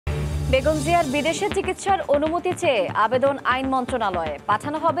বেগম জিয়ার বিদেশে চিকিৎসার অনুমতি চেয়ে আবেদন আইন মন্ত্রণালয়ে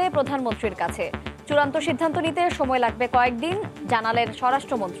পাঠানো হবে প্রধানমন্ত্রীর কাছে। চূড়ান্ত সিদ্ধান্ত নিতে সময় লাগবে কয়েকদিন, জানালেন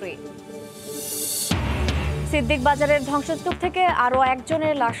স্বরাষ্ট্রমন্ত্রী। সিদ্দিক বাজারের ধ্বংসস্তূপ থেকে আরও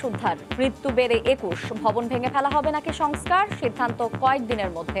একজনের লাশ উদ্ধার, মৃত্যু বেড়ে ২১। ভবন ভেঙে ফেলা হবে নাকি সংস্কার, সিদ্ধান্ত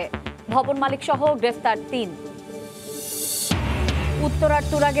কয়েকদিনের মধ্যে। ভবন মালিক সহ গ্রেফতার ৩। উত্তরার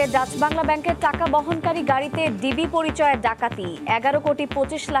তুরাগে ডাচ বাংলা ব্যাংকের টাকা বহনকারী গাড়িতে ডিবি পরিচয়ের ডাকাতি,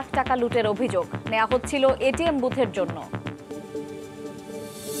 ১১,২৫,০০,০০০ টাকা লুটের অভিযোগ। নেওয়া হচ্ছিল এটিএম বুথের জন্য।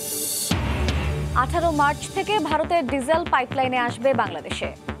 ১৮ মার্চ থেকে ভারতের ডিজেল পাইপলাইনে আসবে বাংলাদেশে।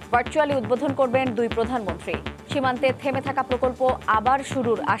 ভার্চুয়ালি উদ্বোধন করবেন দুই প্রধানমন্ত্রী। সীমান্তে থেমে থাকা প্রকল্প আবার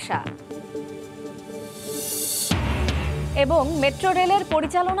শুরুর আশা। এবং মেট্রো রেলের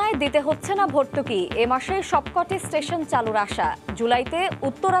পরিচালনায় দিতে হচ্ছে না ভর্তুকি, এ মাসে সবকটি স্টেশন চালুর আশা। জুলাইতে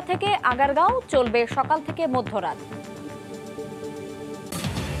উত্তরা থেকে আগারগাঁও চলবে সকাল থেকে মধ্যরাত।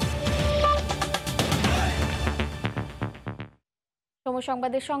 সময়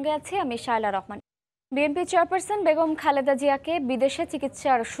সংবাদের সঙ্গে আছি আমি শায়লা রহমান। বিএনপি চেয়ারপারসন বেগম খালেদা জিয়াকে বিদেশে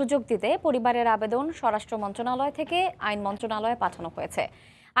চিকিৎসার সুযোগ দিতে পরিবারের আবেদন স্বরাষ্ট্র মন্ত্রণালয় থেকে আইন মন্ত্রণালয়ে পাঠানো হয়েছে।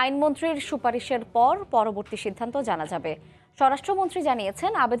 আইনমন্ত্রীর সুপারিশের পর পরবর্তী সিদ্ধান্ত জানা যাবে। স্বরাষ্ট্রমন্ত্রী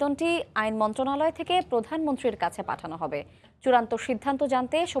জানিয়েছেন, আবেদনটি আইন মন্ত্রণালয় থেকে প্রধানমন্ত্রীর কাছে পাঠানো হবে। চূড়ান্ত সিদ্ধান্ত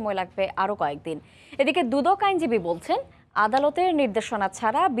জানতে সময় লাগবে আরও কয়েকদিন। এদিকে দুদক আইনজীবী বলছেন, আদালতের নির্দেশনা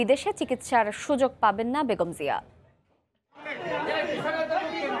ছাড়া বিদেশে চিকিৎসার সুযোগ পাবেন না বেগম জিয়া।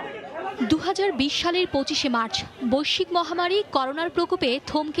 ২০২০ সালের ২৫শে মার্চ বৈশ্বিক মহামারী করোনার প্রকোপে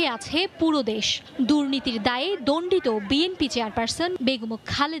থমকে আছে পুরো দেশ। দুর্নীতির দায়ে দণ্ডিত বিএনপি চেয়ারপারসন বেগম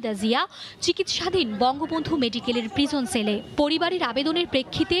খালেদা জিয়া চিকিৎসাধীন বঙ্গবন্ধু মেডিকেলের প্রিজন সেলে। পরিবারের আবেদনের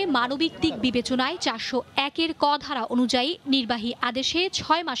প্রেক্ষিতে মানবিক দিক বিবেচনায় ৪০১-এর ক ধারা অনুযায়ী নির্বাহী আদেশে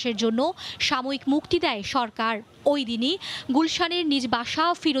 ৬ মাসের জন্য সাময়িক মুক্তি দেয় সরকার। ওই দিনই গুলশানের নিজ বাসা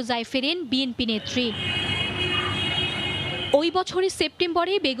ফিরোজায় ফেরেন বিএনপি নেত্রী। ওই বছরের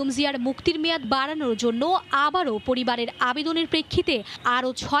সেপ্টেম্বরে বেগম জিয়ার মুক্তির মেয়াদ বাড়ানোর জন্য আবারও পরিবারের আবেদনের প্রেক্ষিতে আরও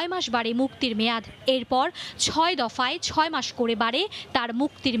 ৬ মাস বাড়ে মুক্তির মেয়াদ। এরপর ৬ দফায় ৬ মাস করে বাড়ে তার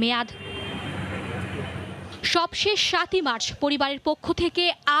মুক্তির মেয়াদ। সবশেষ ৭ই মার্চ পরিবারের পক্ষ থেকে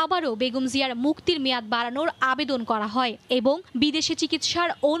আবারও বেগম জিয়ার মুক্তির মেয়াদ বাড়ানোর আবেদন করা হয় এবং বিদেশে চিকিৎসার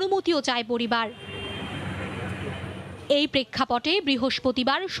অনুমতিও চায় পরিবার। এই প্রেক্ষাপটে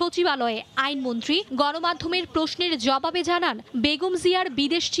বৃহস্পতিবার সচিবালয়ে আইনমন্ত্রী গণমাধ্যমের প্রশ্নের জবাবে জানান, বেগম জিয়ার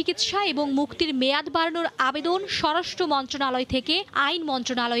বিদেশ চিকিৎসা এবং মুক্তির মেয়াদ বাড়ানোর আবেদন স্বরাষ্ট্র মন্ত্রণালয় থেকে আইন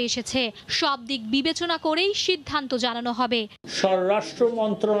মন্ত্রণালয়ে এসেছে। সব দিক বিবেচনা করেই সিদ্ধান্ত জানানো হবে। স্বরাষ্ট্র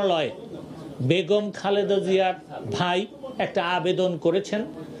মন্ত্রণালয় বেগম খালেদা জিয়ার ভাই একটা আবেদন করেছেন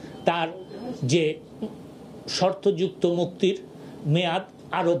তার যে শর্তযুক্ত মুক্তির মেয়াদ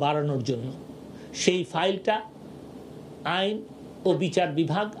আরও বাড়ানোর জন্য। সেই ফাইলটা আইন ও বিচার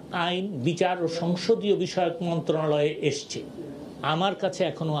বিভাগ, আইন, বিচার ও সংসদীয় বিষয়ক মন্ত্রণালয়ে এসছে। আমার কাছে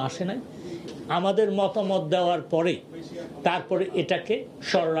এখনো আসে নাই। আমাদের মতামত দেওয়ার পরে তারপরে এটাকে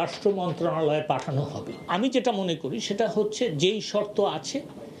স্বরাষ্ট্র মন্ত্রণালয়ে পাঠানো হবে। আমি যেটা মনে করি সেটা হচ্ছে যেই শর্ত আছে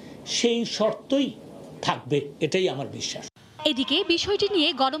সেই শর্তই থাকবে, এটাই আমার বিশ্বাস। এদিকে বিষয়টি নিয়ে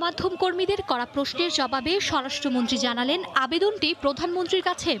গণমাধ্যম কর্মীদের করা প্রশ্নের জবাবে স্বরাষ্ট্রমন্ত্রী জানালেন, আবেদনটি প্রধানমন্ত্রীর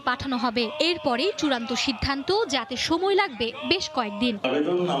কাছে পাঠানো হবে। এরপরেই চূড়ান্ত সিদ্ধান্ত, যাতে সময় লাগবে বেশ কয়েকদিন।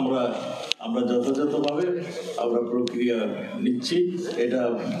 আবেদন আমরা যথাযথভাবে প্রক্রিয়া নিচ্ছি। এটা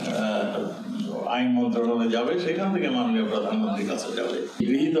আইন মন্ত্রণালয়ে যাবে, সেখান থেকে মাননীয় প্রধানমন্ত্রীর কাছে যাবে।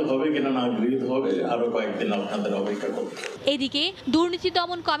 গৃহীত হবে কিনা না গৃহীত হবে আরো কয়েকদিন আপনাদের অপেক্ষা করতে। এদিকে দুর্নীতি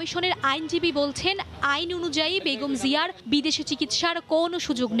দমন কমিশনের আইনজীবী বলছেন, আইন অনুযায়ী বেগম জিয়ার বিদেশে চিকিৎসার কোনো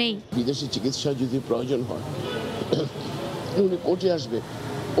সুযোগ নেই। বিদেশি চিকিৎসা যদি প্রয়োজন হয় উনি কোর্টে আসবে,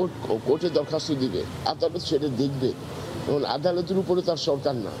 কোর্টে দরখাস্ত দিবে, আদালত সেটা দেখবে। এবং আদালতের উপরে তার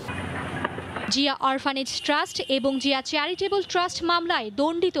সরকার না। জিয়া অরফানেজ ট্রাস্ট এবং জিয়া চ্যারিটেবল ট্রাস্ট মামলায়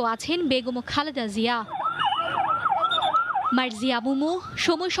দণ্ডিত আছেন বেগম খালেদা জিয়া। মার্জিয়া মুমু,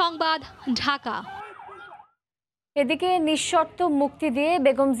 সময় সংবাদ, ঢাকা। এদিকে নিঃশর্ত মুক্তি দিয়ে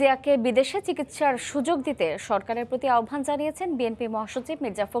বেগম জিয়াকে বিদেশে চিকিৎসার সুযোগ দিতে সরকারের প্রতি আহ্বান জানিয়েছেন বিএনপি মহাসচিব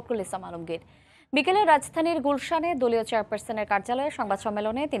মির্জা ফখরুল ইসলাম আলমগীর। বিকেলে রাজধানীর গুলশানে দলীয় চেয়ারপারসনের কার্যালয়ে সংবাদ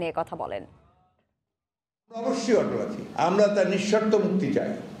সম্মেলনে তিনি কথা বলেন। অবশ্যই অটল আছি, আমরা তার নিঃশর্ত মুক্তি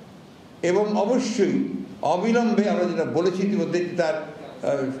চাই এবং অবশ্যই অবিলম্বে আমরা যেটা বলেছি ইতিমধ্যে তার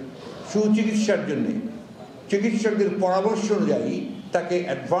সুচিকিৎসার জন্য চিকিৎসকদের পরামর্শ অনুযায়ী তাকে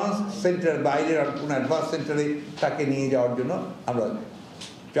অ্যাডভান্স সেন্টার, বাইরের আর কোনো অ্যাডভান্স সেন্টারে তাকে নিয়ে যাওয়ার জন্য আমরা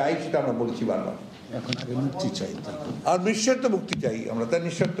চাই, সেটা আমরা বলেছি বারবার। এখন আগে মুক্তি চাই, আর নিঃশর্ত মুক্তি চাই, আমরা তার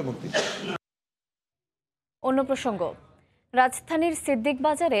নিঃশর্ত মুক্তি চাই। অন্য প্রসঙ্গ, রাজধানীর সিদ্দিক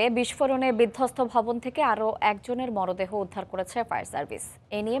বাজারে বিস্ফোরণে বিধ্বস্ত ভবন থেকে আরও একজনের মরদেহ উদ্ধার করেছে ফায়ার সার্ভিস।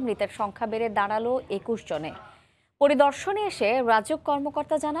 এ নিয়ে মৃতের সংখ্যা বেড়ে দাঁড়ালো ২১ জনে। পরিদর্শনে এসে রাজুক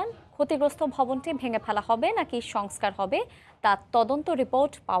কর্মকর্তা জানান, ক্ষতিগ্রস্ত ভবনটি ভেঙে ফেলা হবে নাকি সংস্কার হবে তার তদন্ত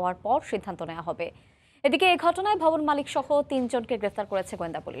রিপোর্ট পাওয়ার পর সিদ্ধান্ত নেওয়া হবে। এদিকে এই ঘটনায় ভবন মালিক সহ ৩ জনকে গ্রেফতার করেছে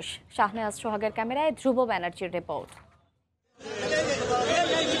গোয়েন্দা পুলিশ। শাহনেওয়াজ সোহাগের ক্যামেরায় ধ্রুব ব্যানার্জির রিপোর্ট।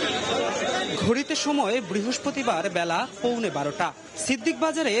 ঘড়িতে সময় বৃহস্পতিবার বেলা 11:15। সিদ্দিক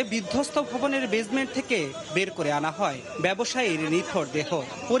বাজারে বিধ্বস্ত ভবনের বেসমেন্ট থেকে বের করে আনা হয় ব্যবসায়ীর নিথর দেহ।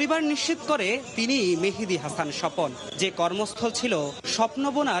 পরিবার নিশ্চিত করে তিনি মেহেদি হাসান স্বপন, যে কর্মস্থল ছিল স্বপ্ন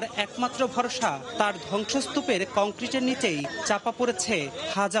বোনার একমাত্র ভরসা। তার ধ্বংসস্তূপের কংক্রিটের নিচেই চাপা পড়েছে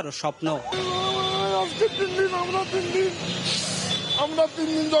হাজারো স্বপ্ন। আমরা 3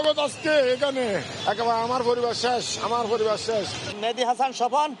 দিন জগৎ আজকে এখানে একেবারে আমার পরিবার শেষ। মেহেদি হাসান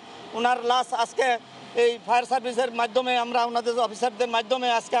স্বপন, ওনার লাশ আজকে এই ফায়ার সার্ভিসের মাধ্যমে আমরা ওনাদের অফিসারদের মাধ্যমে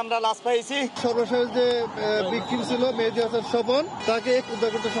আজকে আমরা লাশ পেয়েছি। সর্বশেষ যে ভিকটিম ছিল মেহেদি হাসান স্বপন, তাকে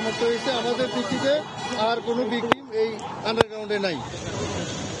উদ্ধার করতে সমর্থ হয়েছে। আমাদের দৃষ্টিতে আর কোনো ভিকটিম এই আন্ডারগ্রাউন্ডে নাই।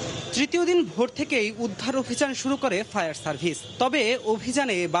 তৃতীয় দিন ভোর থেকেই উদ্ধার অভিযান শুরু করে ফায়ার সার্ভিস। তবে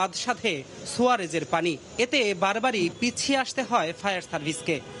অভিযানে বাদ সাধে সুয়ারেজের পানি। এতে বারবারই পিছিয়ে আসতে হয় ফায়ার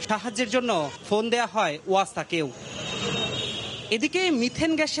সার্ভিসকে। সাহায্যের জন্য ফোন দেয়া হয় ওয়াসাকেও। এদিকে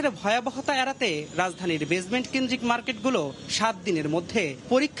মিথেন গ্যাসের ভয়াবহতা এড়াতে রাজধানীর বেসমেন্ট কেন্দ্রিক মার্কেটগুলো 7 দিনের মধ্যে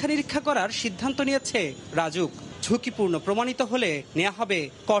পরীক্ষা নিরীক্ষা করার সিদ্ধান্ত নিয়েছে রাজুক। ঝুঁকিপূর্ণ প্রমাণিত হলে নেওয়া হবে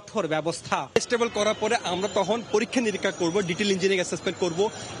কঠোর ব্যবস্থা। স্টেবল করার পরে আমরা তখন পরীক্ষা নিরীক্ষা করব, ডিটেইল ইঞ্জিনিয়ারিং অ্যাসেসমেন্ট করব,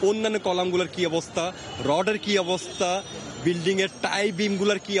 অন্যান্য কলামগুলোর কি অবস্থা, রডের কি অবস্থা, বিল্ডিং এর টাই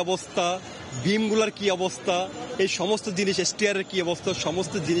বিমগুলোর কি অবস্থা, বিমগুলোর কি অবস্থা, এই সমস্ত জিনিস, স্টিয়ারের কি অবস্থা,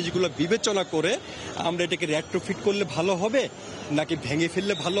 সমস্ত জিনিসগুলো বিবেচনা করে আমরা এটাকে রেট্রোফিট করলে ভালো হবে নাকি ভেঙে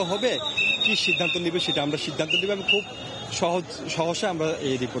ফেললে ভালো হবে, কি সিদ্ধান্ত নেবে সেটা আমরা সিদ্ধান্ত নেব। আমি খুব সহসা আমরা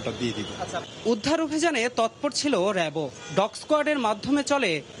এই রিপোর্টটা দিয়ে দিব। উদ্ধার অভিযানে তৎপর ছিল র্যাবও। ডগ স্কোয়াডের মাধ্যমে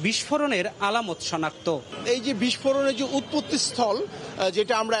চলে বিস্ফোরণের আলামত শনাক্ত। এই যে বিস্ফোরণের যে উৎপত্তি স্থল,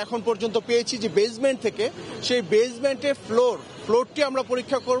 যেটা আমরা এখন পর্যন্ত পেয়েছি যে বেসমেন্ট থেকে, সেই বেসমেন্টের ফ্লোরটি আমরা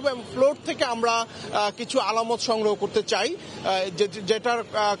পরীক্ষা করব এবং ফ্লোর থেকে আমরা কিছু আলামত সংগ্রহ করতে চাই, যেটার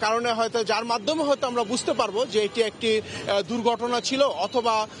কারণে হয়তো, যার মাধ্যমে হয়তো আমরা বুঝতে পারবো যে এটি একটি দুর্ঘটনা ছিল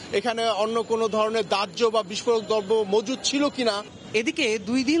অথবা এখানে অন্য কোনো ধরনের দাহ্য বা বিস্ফোরক দ্রব্য মজুদ ছিল কিনা। এদিকে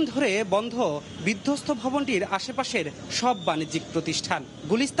 2 দিন ধরে বন্ধ বিধ্বস্ত ভবনটির আশেপাশের সব বাণিজ্যিক প্রতিষ্ঠান।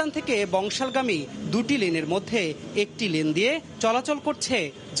 গুলিস্তান থেকে বংশালগামী 2টি লেনের মধ্যে একটি লেন দিয়ে চলাচল করছে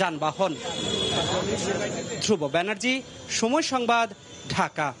যানবাহন। ধ্রুব ব্যানার্জি, সময় সংবাদ,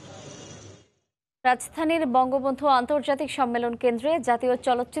 ঢাকা। রাজধানীর বঙ্গবন্ধু আন্তর্জাতিক সম্মেলন কেন্দ্রে জাতীয়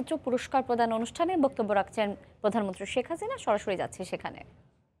চলচ্চিত্র পুরস্কার প্রদান অনুষ্ঠানে বক্তব্য রাখছেন প্রধানমন্ত্রী শেখ হাসিনা। সরাসরি যাচ্ছে সেখানে।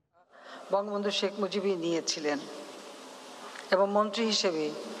 বঙ্গবন্ধু শেখ মুজিবই নিয়েছিলেন এবং মন্ত্রী হিসেবে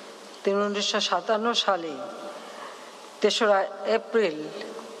তিনি 1957 সালে 3রা এপ্রিল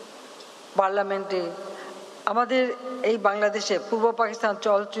পার্লামেন্টে আমাদের এই বাংলাদেশে পূর্ব পাকিস্তান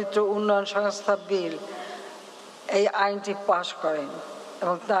চলচ্চিত্র উন্নয়ন সংস্থা বিল, এই আইনটি পাশ করেন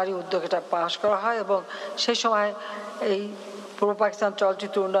এবং তারই উদ্যোগে এটা পাশ করা হয়। এবং সেই সময় এই পূর্ব পাকিস্তান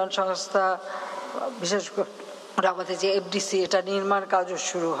চলচ্চিত্র উন্নয়ন সংস্থা, বিশেষ করে আমাদের যে এফডিসি, এটা নির্মাণ কাজও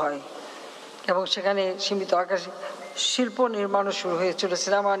শুরু হয় এবং সেখানে সীমিত আকারে শিল্প নির্মাণও শুরু হয়েছিল,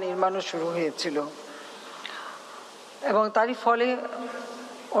 সিনেমা নির্মাণও শুরু হয়েছিল। এবং তারই ফলে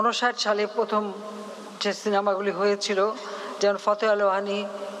 59 সালে প্রথম যে সিনেমাগুলি হয়েছিল, যেমন ফতেহ আল ওয়াহানি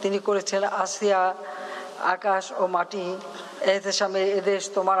তিনি করেছেন আসিয়া, আকাশ ও মাটি, এহতেশামের এদেশ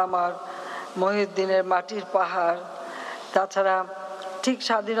তোমার আমার, মহিউদ্দিনের মাটির পাহাড়। তাছাড়া ঠিক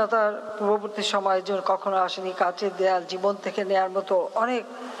স্বাধীনতার পূর্ববর্তী সময়ে যে কখনো আসেনি, কাচের দেয়াল, জীবন থেকে নেয়ার মতো অনেক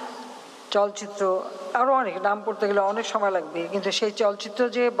চলচ্চিত্র, আরও অনেক নাম করতে গেলে অনেক সময় লাগবে, কিন্তু সেই চলচ্চিত্র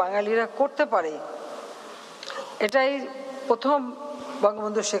যে বাঙালিরা করতে পারে, এটাই প্রথম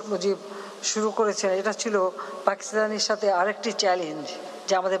বঙ্গবন্ধু শেখ মুজিব শুরু করেছেন। এটা ছিল পাকিস্তানের সাথে আরেকটি চ্যালেঞ্জ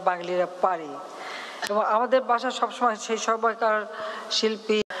যে আমাদের বাঙালিরা পারে। এবং আমাদের বাসা সবসময় সেই সময়কার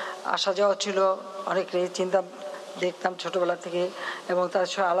শিল্পী আসা যাওয়া ছিল, অনেকেই চিন্তা দেখতাম ছোটবেলা থেকে, এবং তার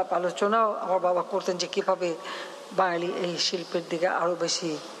সঙ্গে আলাপ আলোচনাও আমার বাবা করতেন যে কীভাবে বাঙালি এই শিল্পের দিকে আরও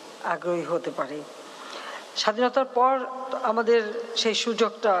বেশি আগ্রহী হতে পারে। স্বাধীনতার পর আমাদের সেই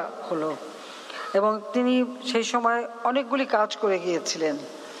সুযোগটা হলো এবং তিনি সেই সময় অনেকগুলি কাজ করে গিয়েছিলেন।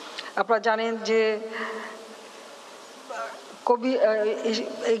 আপনারা জানেন যে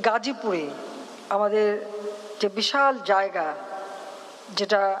এই গাজীপুরে আমাদের যে বিশাল জায়গা,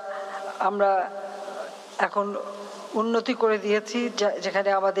 যেটা আমরা এখন উন্নতি করে দিয়েছি, যেখানে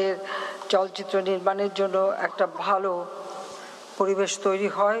আমাদের চলচ্চিত্র নির্মাণের জন্য একটা ভালো পরিবেশ তৈরি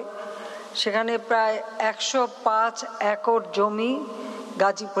হয় সেখানে প্রায় 105 একর জমি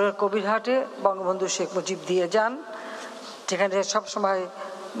গাজীপুরের কবিরহাটে বঙ্গবন্ধু শেখ মুজিব দিয়ে যান, যেখানে সবসময়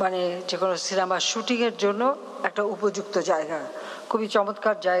মানে যে কোনো সিনেমার শুটিংয়ের জন্য একটা উপযুক্ত জায়গা, খুবই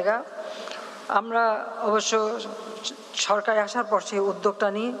চমৎকার জায়গা। আমরা অবশ্য সরকারে আসার পর সেই উদ্যোগটা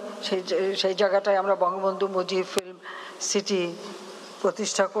নিই, সেই জায়গাটায় আমরা বঙ্গবন্ধু মুজিব ফিল্ম সিটি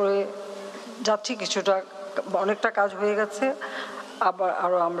প্রতিষ্ঠা করে যাচ্ছি। কিছুটা অনেকটা কাজ হয়ে গেছে, আবার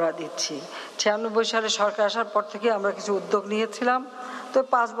আরও আমরা দিচ্ছি। 96 সালে সরকার আসার পর থেকে আমরা কিছু উদ্যোগ নিয়েছিলাম, তো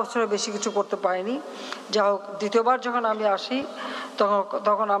 5 বছরে বেশি কিছু করতে পারিনি। যা হোক, দ্বিতীয়বার যখন আমি আসি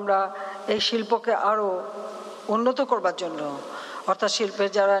তখন আমরা এই শিল্পকে আরও উন্নত করবার জন্য, অর্থাৎ শিল্পের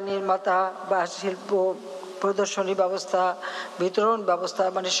যারা নির্মাতা বা শিল্প প্রদর্শনী ব্যবস্থা, বিতরণ ব্যবস্থা,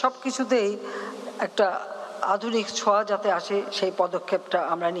 মানে সব কিছুতেই একটা আধুনিক ছোঁয়া যাতে আসে সেই পদক্ষেপটা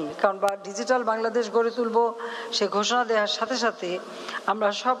আমরা নিই। কারণ ডিজিটাল বাংলাদেশ গড়ে তুলব সে ঘোষণা দেওয়ার সাথে সাথে আমরা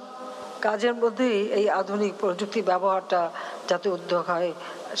সব কাজের মধ্যেই এই আধুনিক প্রযুক্তি ব্যবহারটা যাতে উদ্যোগ হয়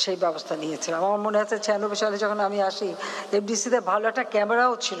সেই ব্যবস্থা নিয়েছিলাম। আমার মনে আছে 96 সালে যখন আমি আসি, এফডিসিতে ভালো একটা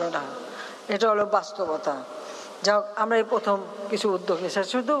ক্যামেরাও ছিল না, এটা হলো বাস্তবতা। যা হোক, আমরা এই প্রথম কিছু উদ্যোগ নিয়েছি।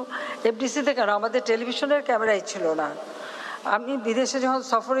 শুধু এফডিসিতে কেন, আমাদের টেলিভিশনের ক্যামেরাই ছিল না। আমি বিদেশে যখন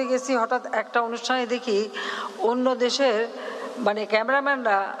সফরে গেছি, হঠাৎ একটা অনুষ্ঠানে দেখি অন্য দেশের মানে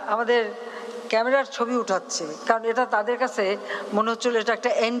ক্যামেরাম্যানরা আমাদের ক্যামেরার ছবি উঠাচ্ছে, কারণ এটা তাদের কাছে মনে হচ্ছিল এটা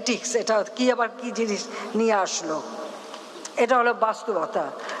একটা অ্যান্টিক্স, এটা কি আবার কি জিনিস নিয়ে আসলো। এটা হলো বাস্তবতা।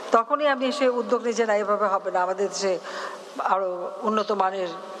 তখনই আমি এসে উদ্যোগ নিয়েছি, না এভাবে হবে না, আমাদের দেশে আরও উন্নত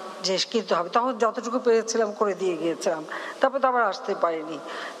মানের জিনিস কিনতে হবে। তখন যতটুকু পেরেছিলাম করে দিয়ে গিয়েছিলাম, তারপর তো আবার আসতে পারিনি।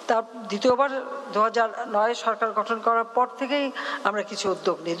 তার দ্বিতীয়বার 2009 সরকার গঠন করার পর থেকেই আমরা কিছু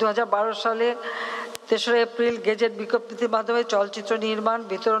উদ্যোগ নিই। 2012 সালে 3রা এপ্রিল গেজেট বিজ্ঞপ্তির মাধ্যমে চলচ্চিত্র নির্মাণ,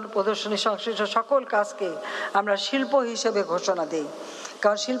 বিতরণ, প্রদর্শনী সংশ্লিষ্ট সকল কাজকে আমরা শিল্প হিসেবে ঘোষণা দিই।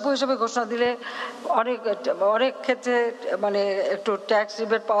 কারণ শিল্প হিসেবে ঘোষণা দিলে অনেক ক্ষেত্রে মানে একটু ট্যাক্স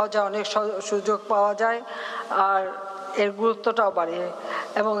রিবেট পাওয়া যায়, অনেক সুযোগ পাওয়া যায়, আর এর গুরুত্বটাও বাড়ে।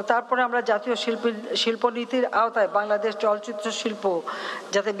 এবং তারপরে আমরা জাতীয় শিল্পনীতির আওতায় বাংলাদেশ চলচ্চিত্র শিল্প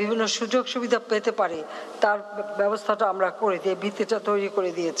যাতে বিভিন্ন সুযোগ সুবিধা পেতে পারে তার ব্যবস্থাটা আমরা করে দিয়ে ভিত্তিটা তৈরি করে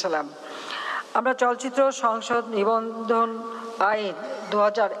দিয়েছিলাম। আমরা চলচ্চিত্র সংসদ নিবন্ধন আইন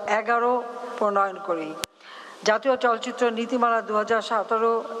 2011 প্রণয়ন করি। জাতীয় চলচ্চিত্র নীতিমালা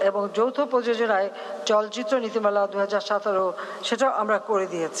 2017 এবং যৌথ প্রযোজনায় চলচ্চিত্র নীতিমালা 2017 সেটাও আমরা করে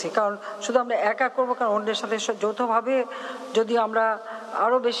দিয়েছি। কারণ শুধু আমরা একা করবো, কারণ অন্যের সাথে যৌথভাবে যদি আমরা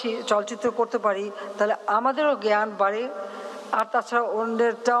আরও বেশি চলচ্চিত্র করতে পারি তাহলে আমাদেরও জ্ঞান বাড়ে, আর তাছাড়া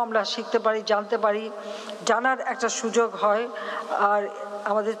অন্যেরটাও আমরা শিখতে পারি, জানতে পারি, জানার একটা সুযোগ হয়, আর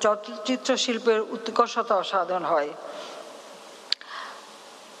আমাদের চলচ্চিত্র শিল্পের উৎকর্ষতা সাধন হয়।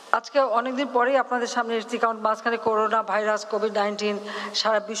 আজকে অনেকদিন পরেই আপনাদের সামনে এসেছি, কারণ মাঝখানে করোনা ভাইরাস কোভিড-19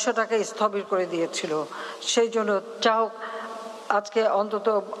 সারা বিশ্বটাকে স্থবির করে দিয়েছিল। সেই জন্য যা হোক, আজকে অন্তত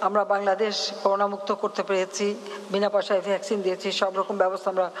আমরা বাংলাদেশ করোনামুক্ত করতে পেরেছি, বিনা পয়সায় ভ্যাকসিন দিয়েছি, সব রকম ব্যবস্থা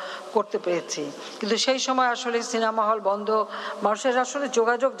আমরা করতে পেরেছি। কিন্তু সেই সময় আসলে সিনেমা হল বন্ধ, মানুষের আসলে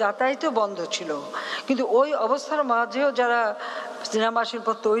যোগাযোগ যাতায়াতও বন্ধ ছিল। কিন্তু ওই অবস্থার মাঝেও যারা সিনেমা শিল্প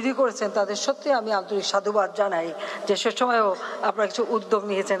তৈরি করেছেন তাদের সত্যি আমি আন্তরিক সাধুবাদ জানাই যে সে সময়ও আপনারা কিছু উদ্যোগ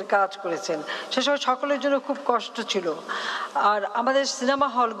নিয়েছেন, কাজ করেছেন। সে সময় সকলের জন্য খুব কষ্ট ছিল। আর আমাদের সিনেমা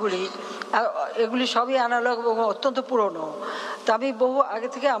হলগুলি এগুলি সবই অ্যানালগ এবং অত্যন্ত পুরনো। তা আমি বহু আগে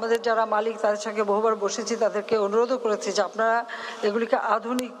থেকে আমাদের যারা মালিক তাদের সঙ্গে বহুবার বসেছি, তাদেরকে অনুরোধও করেছি যে আপনারা এগুলিকে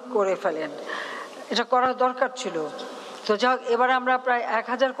আধুনিক করে ফেলেন, এটা করার দরকার ছিল। তো যাক, এবারে আমরা প্রায়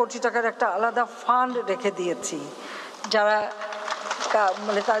 1000 কোটি টাকার একটা আলাদা ফান্ড রেখে দিয়েছি যারা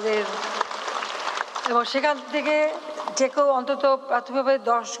মানে তাদের, এবং সেখান থেকে যে কেউ অন্তত প্রাথমিকভাবে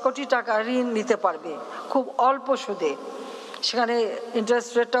 10 কোটি টাকা ঋণ নিতে পারবে খুব অল্প সুদে। সেখানে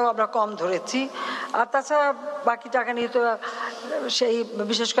ইন্টারেস্ট রেটটাও আমরা কম ধরেছি। আর তাছাড়া বাকি টাকা নিয়ে তো সেই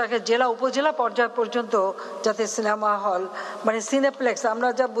বিশেষ করে জেলা উপজেলা পর্যায় পর্যন্ত যাতে সিনেমা হল মানে সিনেপ্লেক্স, আমরা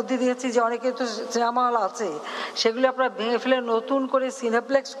যা বুদ্ধি দিয়েছি যে অনেকে তো সিনেমা হল আছে, সেগুলি আপনারা ভেঙে ফেলে নতুন করে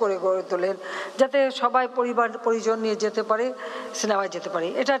সিনেপ্লেক্স করে গড়ে তোলেন, যাতে সবাই পরিবার পরিজন নিয়ে যেতে পারে, সিনেমায় যেতে পারে।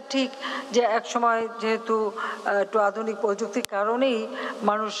 এটা ঠিক যে এক সময় যেহেতু একটু আধুনিক প্রযুক্তির কারণেই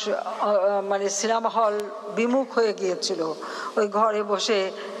মানুষ মানে সিনেমা হল বিমুখ হয়ে গিয়েছিল, ওই ঘরে বসে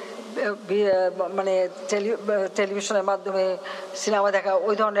মানে টেলিভিশনের মাধ্যমে সিনেমা দেখা,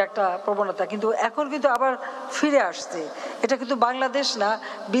 ওই ধরনের একটা প্রবণতা কিন্তু এখন কিন্তু আবার ফিরে আসছে। এটা কিন্তু বাংলাদেশ না,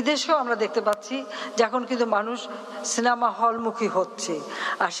 বিদেশেও আমরা দেখতে পাচ্ছি যে এখন কিন্তু মানুষ সিনেমা হলমুখী হচ্ছে।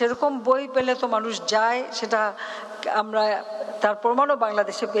 আর সেরকম বই পেলে তো মানুষ যায়, সেটা আমরা তার প্রমাণও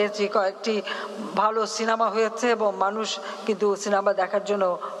বাংলাদেশে পেয়েছি। কয়েকটি ভালো সিনেমা হয়েছে এবং মানুষ কিন্তু সিনেমা দেখার জন্য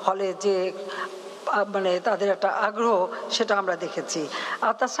হলে যে মানে তাদের একটা আগ্রহ, সেটা আমরা দেখেছি।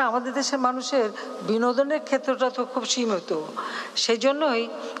 আর তাছাড়া আমাদের দেশের মানুষের বিনোদনের ক্ষেত্রটা তো খুব সীমিত, সেই জন্যই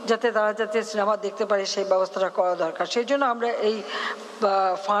যাতে তারা যাতে সিনেমা দেখতে পারে সেই ব্যবস্থাটা করা দরকার। সেই জন্য আমরা এই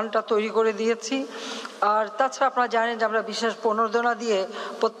ফান্ডটা তৈরি করে দিয়েছি। আর তাছাড়া আপনারা জানেন যে আমরা বিশেষ প্রণোদনা দিয়ে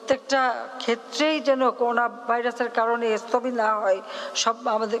প্রত্যেকটা ক্ষেত্রেই যেন করোনা ভাইরাসের কারণে স্থবির না হয়, সব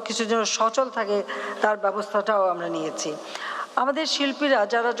আমাদের কিছু যেন সচল থাকে, তার ব্যবস্থাটাও আমরা নিয়েছি। আমাদের শিল্পীরা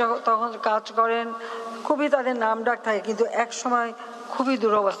যারা তখন কাজ করেন খুবই তাদের নাম ডাক থাকে, কিন্তু এক সময় খুবই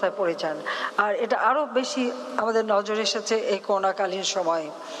দুরবস্থায় পড়ে যান। আর এটা আরও বেশি আমাদের নজরে এসেছে এই করোনাকালীন সময়ে।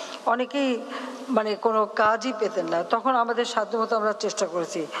 অনেকেই মানে কোনো কাজই পেতেন না, তখন আমাদের সাধ্যমতো আমরা চেষ্টা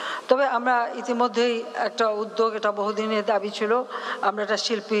করেছি। তবে আমরা ইতিমধ্যেই একটা উদ্যোগ, এটা বহুদিনের দাবি ছিল, আমরা একটা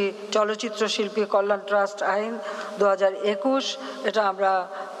চলচ্চিত্র শিল্পী কল্যাণ ট্রাস্ট আইন 2021 এটা আমরা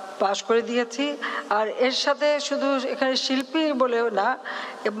পাশ করে দিয়েছি। আর এর সাথে শুধু এখানে শিল্পী বলেও না,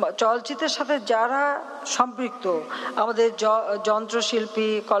 চলচ্চিত্রের সাথে যারা সম্পৃক্ত, আমাদের যন্ত্রশিল্পী,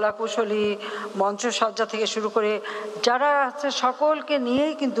 কলাকুশলী, মঞ্চসজ্জা থেকে শুরু করে যারা আছে সকলকে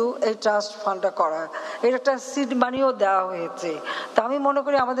নিয়েই কিন্তু এই ট্রাস্ট ফান্ডটা করা। এর একটা সিড মানিও দেওয়া হয়েছে। তা আমি মনে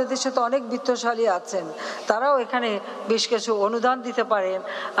করি আমাদের দেশে তো অনেক বিত্তশালী আছেন, তারাও এখানে বেশ কিছু অনুদান দিতে পারেন।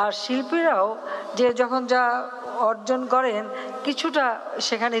 আর শিল্পীরাও যে যখন যা অর্জন করেন কিছুটা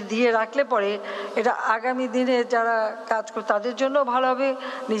সেখানে দিয়ে রাখলে পরে এটা আগামী দিনে যারা কাজ করে তাদের জন্য ভালো হবে,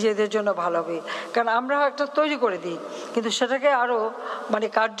 নিজেদের জন্য ভালো হবে। কারণ আমরা একটা তৈরি করে দিই, কিন্তু সেটাকে আরও মানে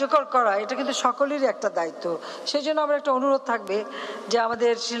কার্যকর করা এটা কিন্তু সকলেরই একটা দায়িত্ব। সেই জন্য আমরা একটা অনুরোধ থাকবে যে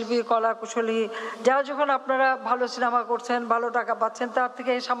আমাদের শিল্পী, কলা কুশলী যারা যখন আপনারা ভালো সিনেমা করছেন, ভালো টাকা পাচ্ছেন, তার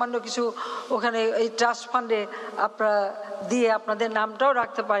থেকে সামান্য কিছু ওখানে এই ট্রাস্ট ফান্ডে আপনারা দিয়ে আপনাদের নামটাও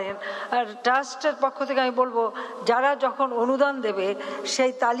রাখতে পারেন। আর ট্রাস্টের পক্ষ থেকে আমি বলবো যারা যখন অনুদান দেবে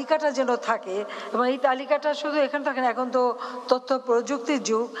সেই তালিকাটা যেন থাকে, এবং এই তালিকাটা শুধু এখানে থাকে না, এখন তো তথ্য প্রযুক্তির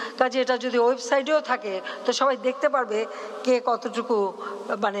যুগ, কাজে এটা যদি ওয়েবসাইটেও থাকে তো সবাই দেখতে পারবে কে কতটুকু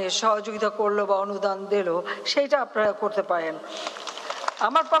মানে সহযোগিতা করলো বা অনুদান দিল, সেইটা আপনারা করতে পারেন।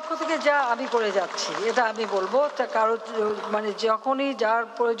 আমার পক্ষ থেকে যা আমি করে যাচ্ছি এটা আমি বলবো, কারো মানে যখনই যার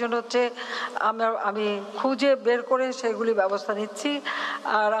প্রয়োজন হচ্ছে আমি খুঁজে বের করে সেগুলি ব্যবস্থা নিচ্ছি।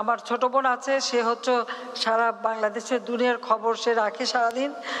 আর আমার ছোট বোন আছে, সে হচ্ছে সারা বাংলাদেশের দুনিয়ার খবর সে রাখে সারাদিন,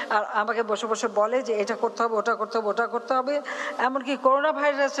 আর আমাকে বসে বসে বলে যে এটা করতে হবে, ওটা করতে হবে, ওটা করতে হবে। এমনকি করোনা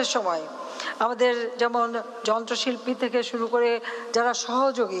ভাইরাসের সময় আমাদের যেমন যন্ত্রশিল্পী থেকে শুরু করে যারা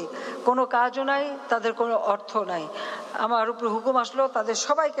সহযোগী, কোনো কাজও নাই, তাদের কোনো অর্থ নাই, আমার উপর হুকুম আসলো তাদের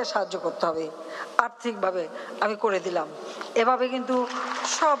সবাইকে সাহায্য করতে হবে আর্থিকভাবে, আমি করে দিলাম। এভাবে কিন্তু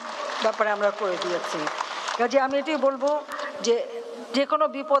সব ব্যাপারে আমরা করে দিয়েছি। কাজে আমি এটাই বলবো যে যে কোনো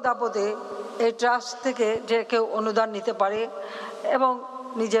বিপদ আপদে এই ট্রাস্ট থেকে যে কেউ অনুদান নিতে পারে এবং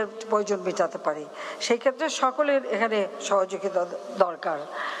নিজের প্রয়োজন মেটাতে পারে, সেই ক্ষেত্রে সকলের এখানে সহযোগিতা দরকার।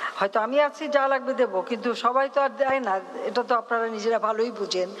 হয়তো আমি আছি, যা লাগবে দেবো, কিন্তু সবাই তো আর দেয় না, এটা তো আপনারা নিজেরা ভালোই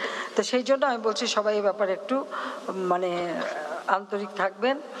বুঝেন। তো সেই জন্য আমি বলছি সবাই এই ব্যাপারে একটু মানে আন্তরিক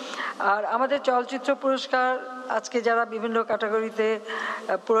থাকবেন। আর আমাদের চলচ্চিত্র পুরস্কার আজকে যারা বিভিন্ন ক্যাটাগরিতে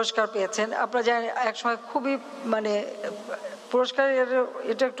পুরস্কার পেয়েছেন, আপনারা জানেন একসময় খুবই মানে পুরস্কারের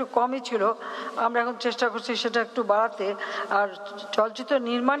এটা একটু কমই ছিল, আমরা এখন চেষ্টা করছি সেটা একটু বাড়াতে। আর চলচ্চিত্র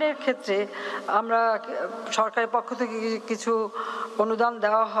নির্মাণের ক্ষেত্রে আমরা সরকারের পক্ষ থেকে কিছু অনুদান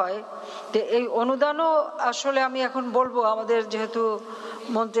দেওয়া হয়। তো এই অনুদানও আসলে আমি এখন বলবো, আমাদের যেহেতু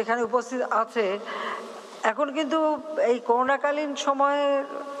মন্ত্রী এখানে উপস্থিত আছে, এখন কিন্তু এই করোনাকালীন সময়ে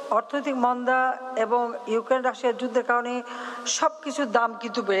অর্থনৈতিক মন্দা এবং ইউক্রেন রাশিয়ার যুদ্ধের কারণে সব কিছুর দাম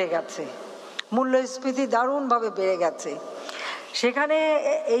কিন্তু বেড়ে গেছে, মূল্যস্ফীতি দারুণভাবে বেড়ে গেছে। সেখানে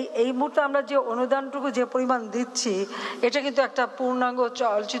এই মুহূর্তে আমরা যে অনুদানটুকু যে পরিমাণ দিচ্ছি, এটা কিন্তু একটা পূর্ণাঙ্গ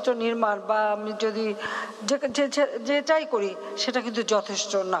চলচ্চিত্র নির্মাণ বা আমি যদি যেটাই করি সেটা কিন্তু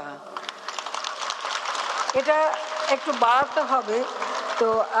যথেষ্ট না, এটা একটু বাড়াতে হবে। তো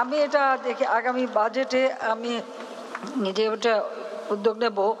আমি এটা দেখে আগামী বাজেটে আমি নিজে ওটা উদ্যোগ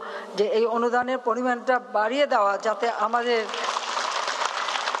নেব যে এই অনুদানের পরিমাণটা বাড়িয়ে দেওয়া, যাতে আমাদের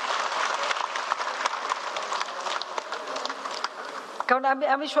কারণ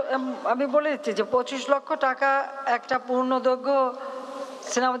আমি বলে দিচ্ছি যে 25 লক্ষ টাকা একটা পূর্ণদৈর্ঘ্য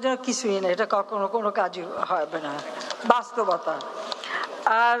সিনেমার জন্য কিছুই না, এটা কখনো কোনো কাজই হবে না, বাস্তবতা।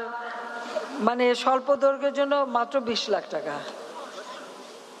 আর মানে স্বল্প দৈর্ঘ্যের জন্য মাত্র 20 লাখ টাকা,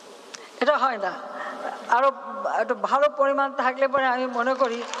 এটা হয় না। আরো একটু ভালো পরিমাণ থাকলে পরে আমি মনে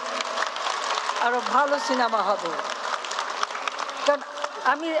করি আরো ভালো সিনেমা হবে। কারণ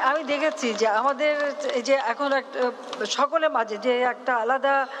আমি দেখেছি যে আমাদের যে এখন একটা সকলের মাঝে যে একটা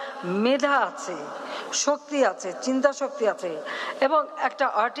আলাদা মেধা আছে, শক্তি আছে, চিন্তা শক্তি আছে, এবং একটা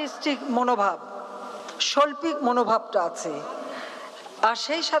আর্টিস্টিক মনোভাব, শৈল্পিক মনোভাবটা আছে। আর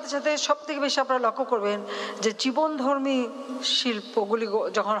সেই সাথে সাথে সব থেকে বেশি আপনারা লক্ষ্য করবেন যে জীবনধর্মী শিল্পগুলি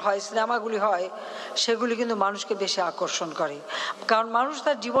যখন হয়, সিনেমাগুলি হয়, সেগুলি কিন্তু মানুষকে বেশি আকর্ষণ করে, কারণ মানুষ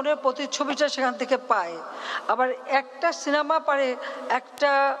তার জীবনের প্রতিচ্ছবিটা সেখান থেকে পায়। আবার একটা সিনেমা পারে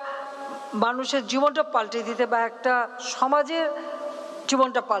একটা মানুষের জীবনটা পাল্টে দিতে বা একটা সমাজের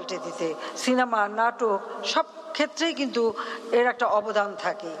জীবনটা পাল্টে দিতে। সিনেমা, নাটক সব ক্ষেত্রেই কিন্তু এর একটা অবদান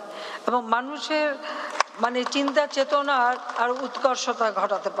থাকে এবং মানুষের মানে চিন্তা চেতনার আর উৎকর্ষতা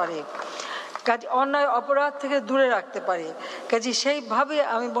ঘটাতে পারে, কাজে অন্যায় অপরাধ থেকে দূরে রাখতে পারে। কাজে সেইভাবে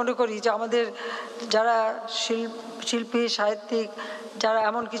আমি মনে করি যে আমাদের যারা শিল্পী, সাহিত্যিক, যারা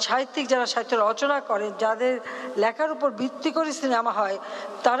এমনকি সাহিত্যিক যারা সাহিত্য রচনা করেন, যাদের লেখার উপর ভিত্তি করে সিনেমা হয়,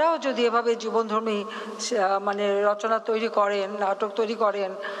 তারাও যদি এভাবে জীবনধর্মী মানে রচনা তৈরি করেন, নাটক তৈরি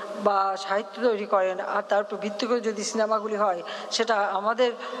করেন বা সাহিত্য তৈরি করেন, আর তার উপর ভিত্তি করে যদি সিনেমাগুলি হয়, সেটা আমাদের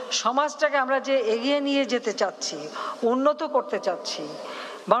সমাজটাকে আমরা যে এগিয়ে নিয়ে যেতে চাচ্ছি, উন্নত করতে চাচ্ছি,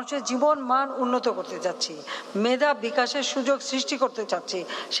 মানুষের জীবন মান উন্নত করতে চাচ্ছি, মেধা বিকাশের সুযোগ সৃষ্টি করতে চাচ্ছি,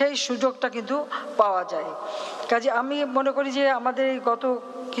 সেই সুযোগটা কিন্তু পাওয়া যায়। কাজে আমি মনে করি যে আমাদের এই গত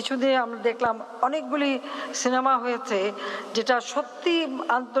কিছুদিন আমরা দেখলাম অনেকগুলি সিনেমা হয়েছে যেটা সত্যি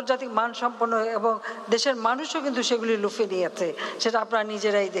আন্তর্জাতিক মানসম্পন্ন এবং দেশের মানুষও কিন্তু সেগুলি লুফে নিয়েছে, সেটা আপনারা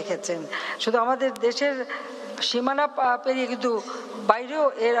নিজেরাই দেখেছেন। শুধু আমাদের দেশের সীমানা পেরিয়ে কিন্তু বাইরেও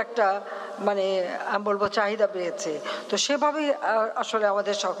এর একটা মানে আমি বলবো চাহিদা বেড়েছে। তো সেভাবেই আসলে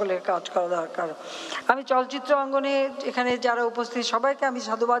আমাদের সকলের কাজ করা দরকার। আমি চলচ্চিত্র অঙ্গনে এখানে যারা উপস্থিত সবাইকে আমি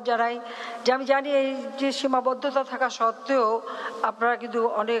সাধুবাদ জানাই যে আমি জানি এই যে সীমাবদ্ধতা থাকা সত্ত্বেও আপনারা কিন্তু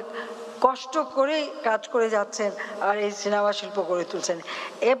অনেক কষ্ট করেই কাজ করে যাচ্ছেন আর এই সিনেমা শিল্প গড়ে তুলছেন।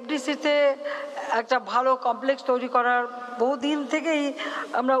 এফডিসিতে একটা ভালো কমপ্লেক্স তৈরি করার বহুদিন থেকেই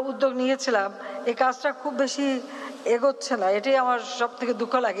আমরা উদ্যোগ নিয়েছিলাম, এই কাজটা খুব বেশি এগোচ্ছে না, এটাই আমার সব থেকে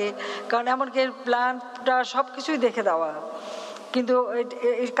দুঃখ লাগে, কারণ এমনকি এর প্ল্যানটা সব কিছুই দেখে দেওয়া, কিন্তু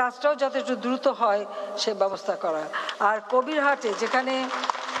এই কাজটাও যাতে একটু দ্রুত হয় সে ব্যবস্থা করা। আর কবিরহাটে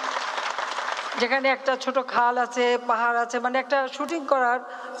যেখানে একটা ছোট খাল আছে, পাহাড় আছে, মানে একটা শুটিং করার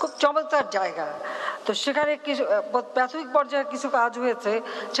খুব চমৎকার জায়গা, তো সেখানে কিছু প্রাথমিক পর্যায়ে কিছু কাজ হয়েছে,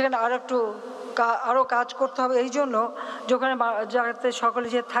 সেখানে আরও কাজ করতে হবে এই জন্য যে ওখানে যাতে সকলে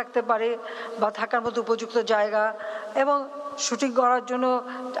যে থাকতে পারে বা থাকার মতো উপযুক্ত জায়গা এবং শুটিং করার জন্য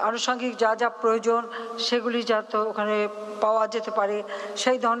আনুষঙ্গিক যা যা প্রয়োজন সেগুলি যাতে ওখানে পাওয়া যেতে পারে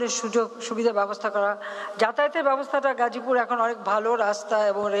সেই ধরনের সুযোগ সুবিধা ব্যবস্থা করা। যাতায়াতের ব্যবস্থাটা গাজীপুর এখন অনেক ভালো, রাস্তা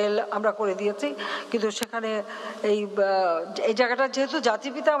এবং রেল আমরা করে দিয়েছি, কিন্তু সেখানে এই জায়গাটা যেহেতু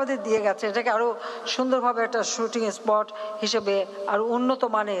জাতিপিতা আমাদের দিয়ে গেছে, এটাকে আরও সুন্দরভাবে একটা শুটিং স্পট হিসেবে আরও উন্নত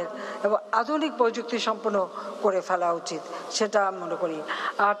মানের এবং আধুনিক প্রযুক্তি সম্পন্ন করে ফেলা উচিত, সেটা আমি মনে করি।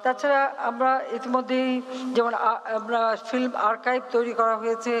 আর তাছাড়া আমরা ইতিমধ্যেই যেমন আমরা ফিল্ম আর্কাইভ তৈরি করা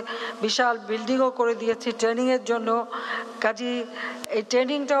হয়েছে, বিশাল বিল্ডিংও করে দিয়েছি ট্রেনিংয়ের জন্য, কাজে এই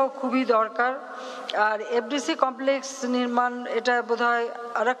ট্রেনিংটাও খুবই দরকার। আর এফডিসি কমপ্লেক্স নির্মাণ এটা বোধহয়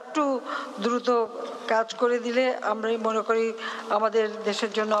আর একটু দ্রুত কাজ করে দিলে আমরাই মনে করি আমাদের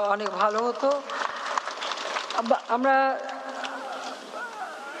দেশের জন্য অনেক ভালো হতো। আমরা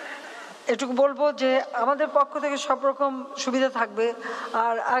এটুকু বলবো যে আমাদের পক্ষ থেকে সব রকম সুবিধা থাকবে।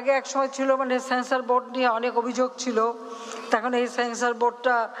 আর আগে এক সময় ছিল মানে সেন্সর বোর্ড নিয়ে অনেক অভিযোগ ছিল, তখন এই সেন্সর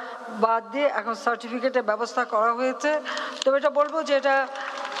বোর্ডটা বাদ দিয়ে এখন সার্টিফিকেটের ব্যবস্থা করা হয়েছে। তবে এটা বলবো যে এটা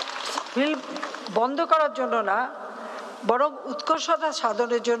ফিল্ম বন্ধ করার জন্য না, বরং উৎকর্ষতা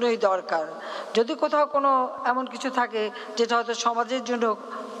সাধনের জন্যই দরকার। যদি কোথাও কোনো এমন কিছু থাকে যেটা হয়তো সমাজের জন্য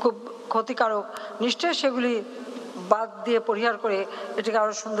খুব ক্ষতিকারক, নিশ্চয়ই সেগুলি বাদ দিয়ে পরিহার করে এটাকে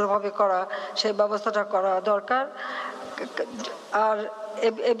আরো সুন্দরভাবে করা, সেই ব্যবস্থাটা করা দরকার। আর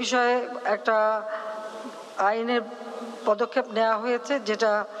এ বিষয়ে একটা আইনের পদক্ষেপ নেওয়া হয়েছে,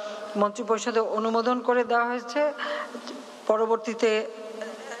 যেটা মন্ত্রিপরিষদে অনুমোদন করে দেওয়া হয়েছে। পরবর্তীতে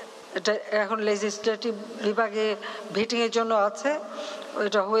এটা এখন লেজিসলেটিভ বিভাগে ভিটিংয়ের জন্য আছে,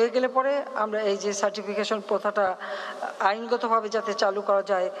 এটা হয়ে গেলে পরে আমরা এই যে সার্টিফিকেশন প্রথাটা আইনগতভাবে যাতে চালু করা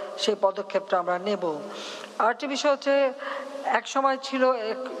যায় সেই পদক্ষেপটা আমরা নেব। আরেকটি বিষয় হচ্ছে, এক সময় ছিল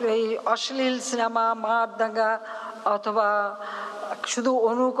এই অশ্লীল সিনেমা, মার দাঙ্গা অথবা শুধু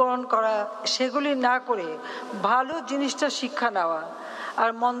অনুকরণ করা, সেগুলি না করে ভালো জিনিসটা শিক্ষা নেওয়া আর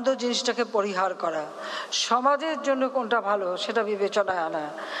মন্দ জিনিসটাকে পরিহার করা, সমাজের জন্য কোনটা ভালো সেটা বিবেচনায় আনা,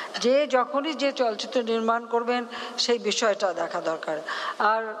 যে যখনই যে চলচ্চিত্র নির্মাণ করবেন সেই বিষয়টা দেখা দরকার।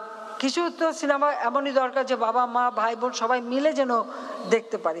 আর কিছু তো সিনেমা এমনই দরকার যে বাবা মা ভাই বোন সবাই মিলে যেন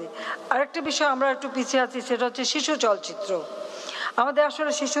দেখতে পারে। আরেকটা বিষয় আমরা একটু পিছিয়ে আছি, সেটা হচ্ছে শিশু চলচ্চিত্র। আমাদের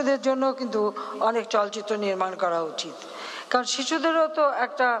আসলে শিশুদের জন্য কিন্তু অনেক চলচ্চিত্র নির্মাণ করা উচিত, কারণ শিশুদেরও তো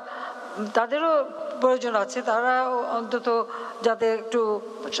একটা, তাদেরও প্রয়োজন আছে, তারা অন্তত যাতে একটু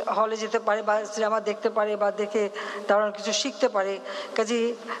হলে যেতে পারে বা সিনেমা দেখতে পারে বা দেখে তারা কিছু শিখতে পারে। কাজে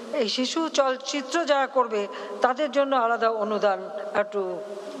এই শিশু চলচ্চিত্র যারা করবে তাদের জন্য আলাদা অনুদান একটু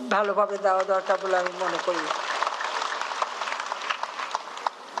ভালোভাবে দেওয়া দরকার বলে আমি মনে করি।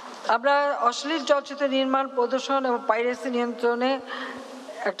 আমরা অশ্লীল চলচ্চিত্র নির্মাণ, প্রদর্শন এবং পাইরেসি নিয়ন্ত্রণে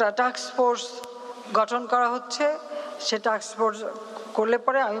একটা টাস্ক ফোর্স গঠন করা হচ্ছে। সে টাস্ক ফোর্স করলে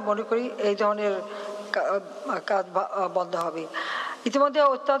পরে আমি মনে করি এই ধরনের কাজ বন্ধ হবে। ইতিমধ্যে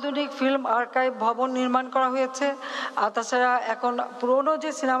অত্যাধুনিক ফিল্ম আর্কাইভ ভবন নির্মাণ করা হয়েছে। আর তাছাড়া এখন পুরনো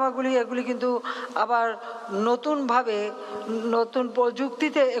যে সিনেমাগুলি এগুলি কিন্তু আবার নতুনভাবে নতুন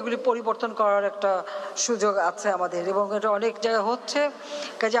প্রযুক্তিতে এগুলি পরিবর্তন করার একটা সুযোগ আছে আমাদের, এবং এটা অনেক জায়গায় হচ্ছে।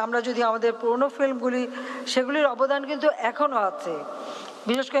 কাজে আমরা যদি আমাদের পুরনো ফিল্মগুলি, সেগুলির অবদান কিন্তু এখনও আছে।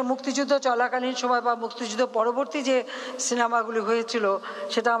 বিশেষ করে মুক্তিযুদ্ধ চলাকালীন সময় বা মুক্তিযুদ্ধ পরবর্তী যে সিনেমাগুলি হয়েছিল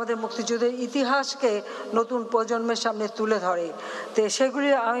সেটা আমাদের মুক্তিযুদ্ধের ইতিহাসকে নতুন প্রজন্মের সামনে তুলে ধরে। তো সেগুলি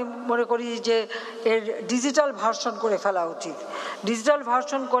আমি মনে করি যে এর ডিজিটাল ভার্সন করে ফেলা উচিত। ডিজিটাল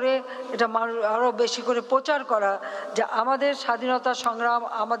ভার্সন করে এটা আরও বেশি করে প্রচার করা যে আমাদের স্বাধীনতা সংগ্রাম,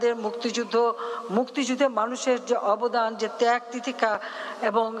 আমাদের মুক্তিযুদ্ধে মানুষের যে অবদান, যে ত্যাগ তিতিক্ষা,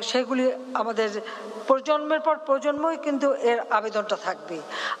 এবং সেগুলি আমাদের প্রজন্মের পর প্রজন্মই কিন্তু এর আবেদনটা থাকবে।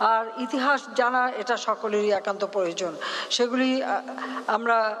 আর ইতিহাস জানা এটা সকলেরই একান্ত প্রয়োজন। সেগুলি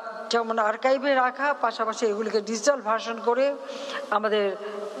আমরা যেমন আর্কাইভে রাখা, পাশাপাশি এগুলিকে ডিজিটাল ভার্সন করে আমাদের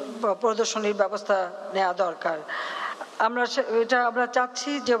প্রদর্শনীর ব্যবস্থা নেওয়া দরকার। আমরা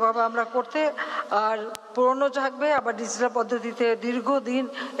চাচ্ছি যেভাবে আমরা করতে, আর পুরনো থাকবে, আবার ডিজিটাল পদ্ধতিতে দীর্ঘদিন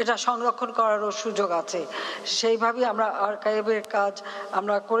এটা সংরক্ষণ করারও সুযোগ আছে। সেইভাবেই আমরা আর্কাইভের কাজ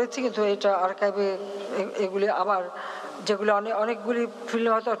আমরা করেছি, কিন্তু এটা আর্কাইভে এগুলি আবার যেগুলো অনেকগুলি ফিল্ম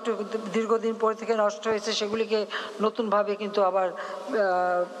হয়তো একটু দীর্ঘদিন পরে থেকে নষ্ট হয়েছে, সেগুলিকে নতুনভাবে কিন্তু আবার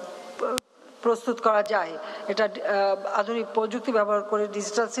প্রস্তুত করা যায়। এটা আধুনিক প্রযুক্তি ব্যবহার করে,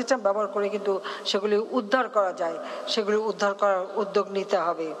 ডিজিটাল সিস্টেম ব্যবহার করে কিন্তু সেগুলি উদ্ধার করা যায়। সেগুলি উদ্ধার করার উদ্যোগ নিতে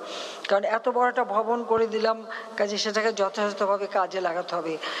হবে, কারণ এত বড় একটা ভবন করে দিলাম, কাজে সেটাকে যথাযথভাবে কাজে লাগাতে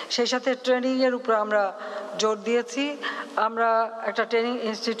হবে। সেই সাথে ট্রেনিংয়ের উপর আমরা জোর দিয়েছি। আমরা একটা ট্রেনিং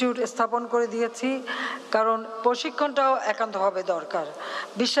ইনস্টিটিউট স্থাপন করে দিয়েছি, কারণ প্রশিক্ষণটাও একান্তভাবে দরকার।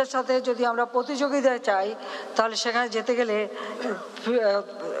 বিশ্বের সাথে যদি আমরা প্রতিযোগিতায় চাই, তাহলে সেখানে যেতে গেলে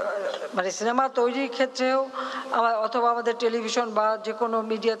মানে সিনেমা তৈরির ক্ষেত্রেও অথবা আমাদের টেলিভিশন বা যে কোনো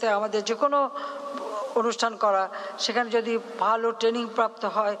মিডিয়াতে আমাদের যে কোনো অনুষ্ঠান করা, সেখানে যদি ভালো ট্রেনিং প্রাপ্ত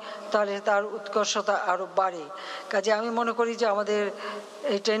হয় তাহলে তার উৎকর্ষতা আরও বাড়ে। কাজে আমি মনে করি যে আমাদের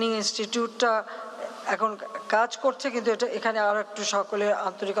এই ট্রেনিং ইনস্টিটিউটটা এখন কাজ করছে, কিন্তু এখানে আরও একটু সকলের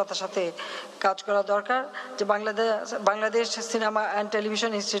আন্তরিকতার সাথে কাজ করা দরকার। যে Bangladesh cinema and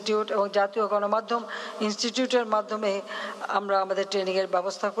television institute এবং জাতীয় গণমাধ্যম ইনস্টিটিউটের মাধ্যমে আমরা আমাদের ট্রেনিংয়ের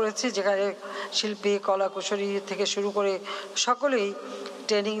ব্যবস্থা করেছি, যেখানে শিল্পী, কলাকুশলী থেকে শুরু করে সকলেই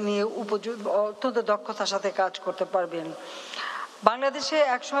ট্রেনিং নিয়ে অত্যন্ত দক্ষতার সাথে কাজ করতে পারবেন। বাংলাদেশে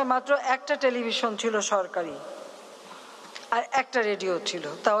একসময় মাত্র একটা টেলিভিশন ছিল সরকারি, আর একটা রেডিও ছিল,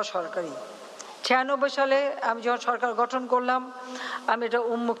 তাও সরকারি। 96 সালে আমি যখন সরকার গঠন করলাম, আমি এটা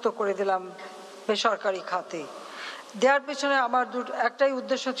উন্মুক্ত করে দিলাম বেসরকারি খাতে। দেওয়ার পেছনে আমার একটাই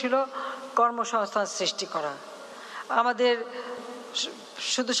উদ্দেশ্য ছিল, কর্মসংস্থান সৃষ্টি করা। আমাদের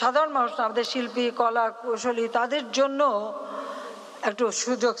শুধু সাধারণ মানুষ না, আমাদের শিল্পী, কলা কুশলী, তাদের জন্য একটু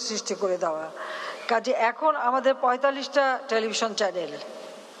সুযোগ সৃষ্টি করে দেওয়া। কাজে এখন আমাদের 45টা টেলিভিশন চ্যানেল,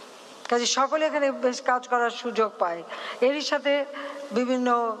 কাজে সকলে এখানে বেশ কাজ করার সুযোগ পায়। এরই সাথে বিভিন্ন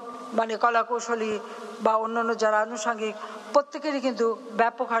মানে কলা কৌশলী বা অন্যান্য যারা আনুষঙ্গিক, প্রত্যেকেরই কিন্তু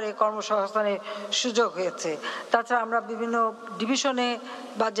ব্যাপক হারে কর্মসংস্থানের সুযোগ হয়েছে। তাছাড়া আমরা বিভিন্ন ডিভিশনে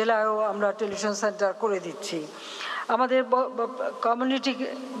বা জেলায়ও আমরা টেলিভিশন সেন্টার করে দিচ্ছি। আমাদের কমিউনিটি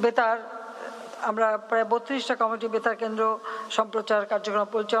বেতার, আমরা প্রায় 32টা কমিউনিটি বেতার কেন্দ্র সম্প্রচার কার্যক্রম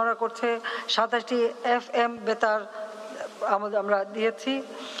পরিচালনা করছে। 27টি FM বেতার আমরা দিয়েছি।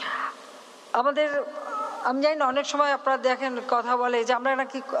 আমাদের আমি জানি না, অনেক সময় আপনারা দেখেন কথা বলে যে আমরা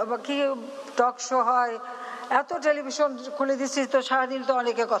নাকি কি টক শো হয়, এত টেলিভিশন খুলে দিচ্ছি তো সারাদিন তো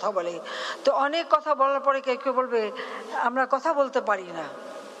অনেকে কথা বলে। তো অনেক কথা বলার পরে কেউ বলবে আমরা কথা বলতে পারি না।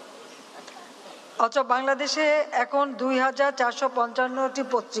 অথচ বাংলাদেশে এখন 2455টি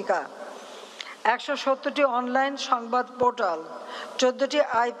পত্রিকা, 170টি অনলাইন সংবাদ পোর্টাল, 14টি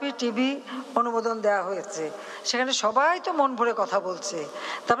IP-TV অনুমোদন দেওয়া হয়েছে। সেখানে সবাই তো মন ভরে কথা বলছে,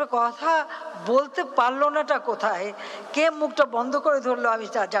 তারপরে কথা বলতে পারলো নাটা কোথায়, কে মুখটা বন্ধ করে ধরলো আমি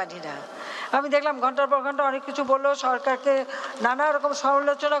তা জানি না। আমি দেখলাম ঘন্টার পর ঘন্টা অনেক কিছু বললো, সরকারকে নানা রকম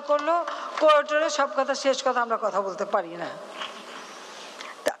সমালোচনা করলো, করে সব কথা শেষ কথা আমরা কথা বলতে পারি না।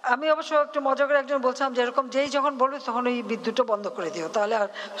 তা আমি অবশ্য একটু মজা করে একজন বলছিলাম যে এরকম যেই যখন বলবে তখন ওই বিদ্যুৎটা বন্ধ করে দিও, তাহলে আর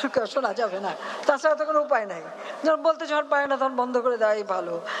শোনা যাবে না, তাছাড়া তো কোনো উপায় নাই। যখন বলতে যখন পারে না তখন বন্ধ করে দেওয়াই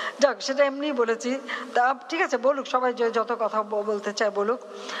ভালো। যাক, সেটা এমনিই বলেছি। তা ঠিক আছে, বলুক সবাই, যত কথা বলতে চায় বলুক।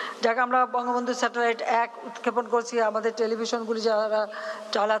 যাক, আমরা বঙ্গবন্ধু স্যাটেলাইট 1 উৎক্ষেপণ করছি। আমাদের টেলিভিশনগুলি যারা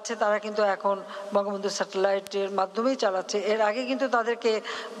চালাচ্ছে তারা কিন্তু এখন বঙ্গবন্ধু স্যাটেলাইটের মাধ্যমেই চালাচ্ছে। এর আগে কিন্তু তাদেরকে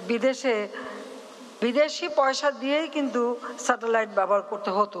বিদেশি পয়সা দিয়েই কিন্তু স্যাটেলাইট ব্যবহার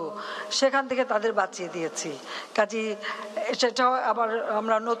করতে হতো, সেখান থেকে তাদের বাঁচিয়ে দিয়েছি। কাজেই সেটাও আবার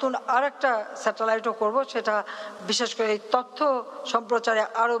আমরা নতুন আর একটা স্যাটেলাইটও করব, সেটা বিশেষ করে এই তথ্য সম্প্রচারে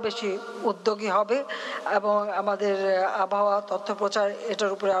আরও বেশি উদ্যোগী হবে এবং আমাদের আবহাওয়া তথ্য প্রচার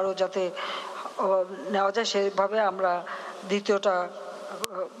এটার উপরে আরও যাতে নেওয়া যায় সেভাবে আমরা দ্বিতীয়টা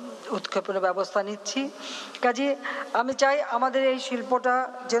উৎক্ষেপণের ব্যবস্থা নিচ্ছি। কাজে আমি চাই আমাদের এই শিল্পটা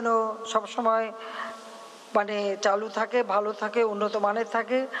যেন সবসময় মানে চালু থাকে, ভালো থাকে, উন্নত মানের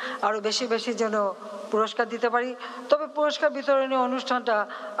থাকে, আরও বেশি বেশি যেন পুরস্কার দিতে পারি। তবে পুরস্কার বিতরণী অনুষ্ঠানটা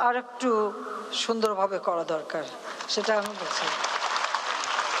আর একটু সুন্দরভাবে করা দরকার, সেটা আমি বলছি।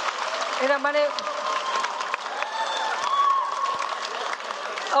 এটা মানে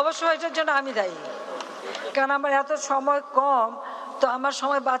অবশ্য এটার জন্য আমি দায়ী, কারণ আমার এত সময় কম, তো আমার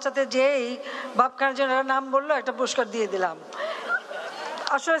সময় বাঁচাতে যেই বাপখানের জন্য একটা নাম বললো, একটা পুরস্কার দিয়ে দিলাম।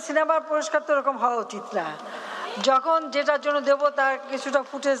 আসলে সিনেমার পুরস্কার তো এরকম হওয়া উচিত না। যখন যেটার জন্য দেব তার কিছুটা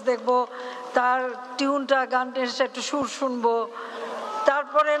ফুটেজ দেখব, তার টিউনটা, গানটা একটু সুর শুনবো,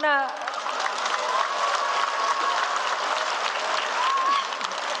 তারপরে না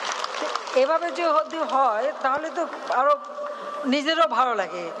এভাবে যদি হয় তাহলে তো আরো নিজেরও ভালো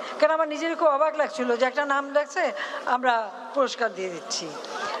লাগে। কারণ আমার নিজের খুব অবাক লাগছিল যে একটা নাম লাগছে, আমরা পুরস্কার দিয়ে দিচ্ছি।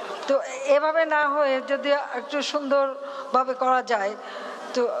 তো এভাবে না হয়ে যদি একটু সুন্দরভাবে করা যায়,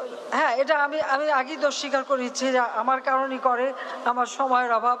 তো হ্যাঁ, এটা আমি আগেই দোষ স্বীকার করেছি যে আমার কারণই করে, আমার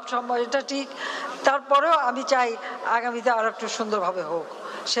সময়ের অভাব, সময়, এটা ঠিক। তারপরেও আমি চাই আগামীতে আরো একটু সুন্দরভাবে হোক,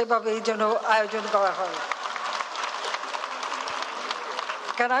 সেভাবে এই জন্য আয়োজন করা হয়।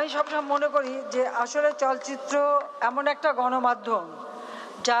 কারণ আমি সবসময় মনে করি যে আসলে চলচ্চিত্র এমন একটা গণমাধ্যম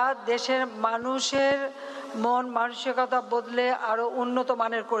যা দেশের মানুষের মন মানসিকতা বদলে আরো উন্নত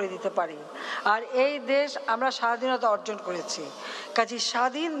মানের করে দিতে পারি। আর এই দেশ আমরা স্বাধীনতা অর্জন করেছি, কাজে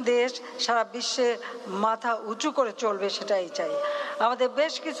স্বাধীন দেশ সারা বিশ্বে মাথা উঁচু করে চলবে, সেটাই চাই। আমাদের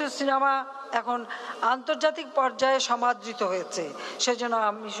বেশ কিছু সিনেমা এখন আন্তর্জাতিক পর্যায়ে সমাদৃত হয়েছে, সেজন্য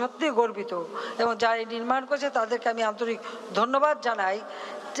আমি সত্যি গর্বিত এবং যারা নির্মাণ করেছে তাদেরকে আমি আন্তরিক ধন্যবাদ জানাই।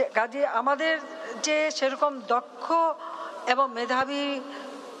 কাজে আমাদের যে সেরকম দক্ষ এবং মেধাবী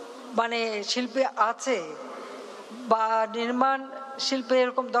মানে শিল্পী আছে বা নির্মাণ শিল্পে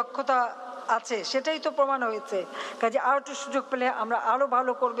এরকম দক্ষতা আছে, সেটাই তো প্রমাণ হয়েছে। কাজে আরো একটু সুযোগ পেলে আমরা আরো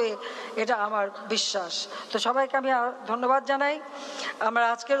ভালো করবে, এটা আমার বিশ্বাস। তো সবাইকে আমি ধন্যবাদ জানাই। আমরা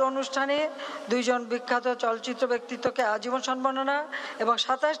আজকের অনুষ্ঠানে 2 জন বিখ্যাত চলচ্চিত্র ব্যক্তিত্বকে আজীবন সম্মাননা এবং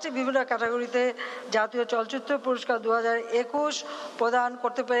 27টি বিভিন্ন ক্যাটাগরিতে জাতীয় চলচ্চিত্র পুরস্কার 2021 প্রদান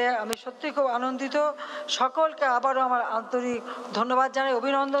করতে পেরে আমি সত্যি খুব আনন্দিত। সকলকে আবারও আমার আন্তরিক ধন্যবাদ জানাই,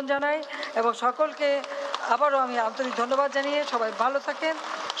 অভিনন্দন জানাই এবং সকলকে আবারও আমি আন্তরিক ধন্যবাদ জানিয়ে সবাই ভালো থাকেন,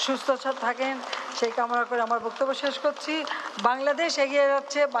 সুস্থ থাকেন, সেই কামনা করে আমার বক্তব্য শেষ করছি। বাংলাদেশ এগিয়ে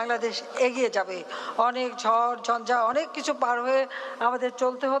যাচ্ছে, বাংলাদেশ এগিয়ে যাবে। অনেক ঝড় ঝঞ্ঝা, অনেক কিছু পার হয়ে আমাদের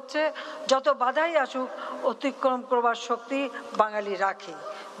চলতে হচ্ছে। যত বাধাই আসুক অতিক্রম করবার শক্তি বাঙালি রাখে।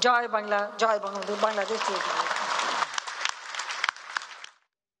 জয় বাংলা, জয় বঙ্গবন্ধু, বাংলাদেশ।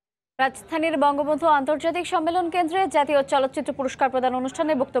 রাজধানীর বঙ্গবন্ধু আন্তর্জাতিক সম্মেলন কেন্দ্রে জাতীয় চলচ্চিত্র পুরস্কার প্রদান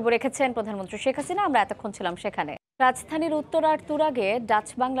অনুষ্ঠানে বক্তব্য রেখেছেন প্রধানমন্ত্রী শেখ হাসিনা। আমরা এতক্ষণ ছিলাম সেখানে। রাজধানীর উত্তরার তুরাগে ডাচ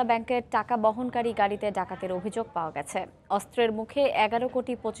বাংলা ব্যাংকের টাকা বহনকারী গাড়িতে ডাকাতির অভিযোগ পাওয়া গেছে। অস্ত্রের মুখে 11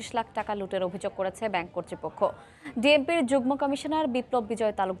 কোটি 25 লাখ টাকা লুটের অভিযোগ করেছে ব্যাংক কর্তৃপক্ষ। ডিএমপির যুগ্ম কমিশনার বিপ্লব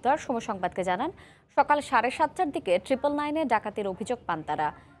বিজয় তালুকদার সময় সংবাদকে জানান, সকাল 7:30টার দিকে 999-এ ডাকাতির অভিযোগ পান তারা।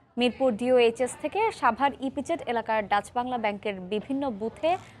 মিরপুর ডিওএইচএস থেকে সাভার ইপিজেড এলাকার ডাচ বাংলা ব্যাংকের বিভিন্ন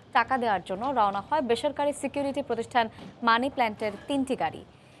বুথে টাকা দেওয়ার জন্য রওনা হয় বেসরকারি সিকিউরিটি প্রতিষ্ঠান মানি প্ল্যান্টের 3টি গাড়ি।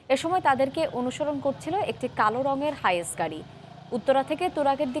 এ সময় তাদেরকে অনুসরণ করছিল একটি কালো রঙের হাইএস গাড়ি। উত্তরা থেকে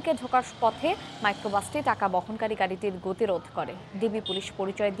তুরাগের দিকে ঢোকার পথে মাইক্রোবাসটি টাকা বহনকারী গাড়িটির গতিরোধ করে। ডিবি পুলিশ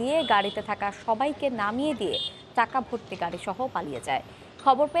পরিচয় দিয়ে গাড়িতে থাকা সবাইকে নামিয়ে দিয়ে টাকা ভর্তি গাড়ি সহ পালিয়ে যায়।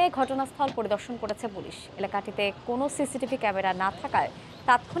 খবর পেয়ে ঘটনাস্থল পরিদর্শন করেছে পুলিশ। এলাকাটিতে কোনো সিসিটিভি ক্যামেরা না থাকায়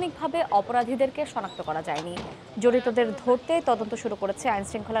তাৎক্ষণিকভাবে অপরাধীদেরকে শনাক্ত করা যায়নি। জড়িতদের ধরতে তদন্ত শুরু করেছে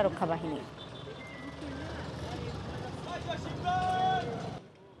আইনশৃঙ্খলা রক্ষা বাহিনী।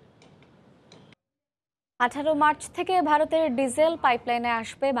 মার্চ থেকে ভারতের ডিজেল পাইপলাইনে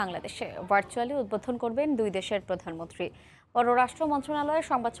আসবে বাংলাদেশে। ভার্চুয়ালি উদ্বোধন করবেন 2 দেশের প্রধানমন্ত্রী। পররাষ্ট্র মন্ত্রণালয়ের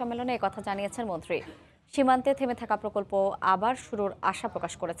সংবাদ সম্মেলনে একথা জানিয়েছেন মন্ত্রী। সীমান্তে থেমে থাকা প্রকল্প আবার শুরুর আশা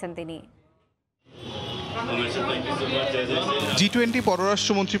প্রকাশ করেছেন তিনি। G20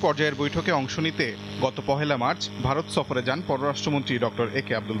 পররাষ্ট্রমন্ত্রী পর্যায়ের বৈঠকে অংশ নিতে গত 1 মার্চ ভারত সফরে যান পররাষ্ট্রমন্ত্রী ডক্টর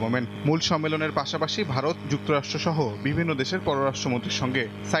একে আব্দুল মোমেন। মূল সম্মেলনের পাশাপাশি ভারত, যুক্তরাষ্ট্র সহ বিভিন্ন দেশের পররাষ্ট্রমন্ত্রীর সঙ্গে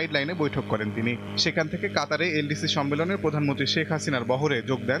সাইড লাইনে বৈঠক করেন তিনি। সেখান থেকে কাতারে এলডিসি সম্মেলনের প্রধানমন্ত্রী শেখ হাসিনার বহরে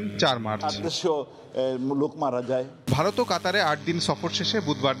যোগ দেন 4 মার্চ। লোক মারা যায়। ভারত ও কাতারে 8 দিন সফর শেষে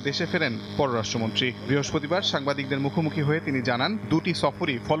বুধবার দেশে ফেরেন পররাষ্ট্রমন্ত্রী। বৃহস্পতিবার সাংবাদিকদের মুখোমুখি হয়ে তিনি জানান, দুটি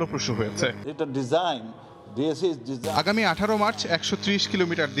সফরই ফলপ্রসূ হয়েছে। আগামী 18 মার্চ 130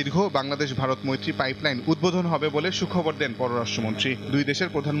 কিলোমিটার দীর্ঘ বাংলাদেশ ভারত মৈত্রী পাইপলাইন উদ্বোধন হবে বলে সুখবর দেন পররাষ্ট্রমন্ত্রী। দুই দেশের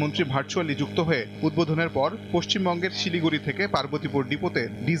প্রধানমন্ত্রী ভার্চুয়ালি যুক্ত হয়ে উদ্বোধনের পর পশ্চিমবঙ্গের শিলিগুড়ি থেকে পার্বতীপুর ডিপোতে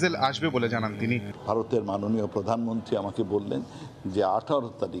ডিজেল আসবে বলে জানান তিনি। ভারতের মাননীয় প্রধানমন্ত্রী আমাকে বললেন যে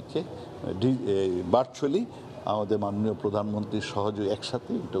 18 তারিখে ভার্চুয়ালি আমাদের মাননীয় প্রধানমন্ত্রীর সহযোগী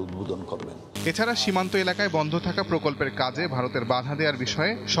একসাথে এটা উদ্বোধন করবেন। এছাড়া সীমান্ত এলাকায় বন্ধ থাকা প্রকল্পের কাজে ভারতের বাধা দেওয়ার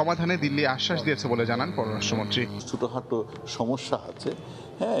বিষয়ে সমাধানে দিল্লি আশ্বাস দিয়েছে বলে জানান পররাষ্ট্রমন্ত্রী। ছোটখাটো সমস্যা আছে,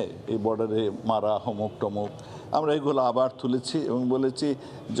 হ্যাঁ, এই বর্ডারে মারা হমক টমক, আমরা এগুলো আবার তুলেছি এবং বলেছি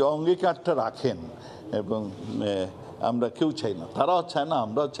যে অঙ্গীকারটা রাখেন, এবং আমরা কেউ চাই না, তারাও চায় না,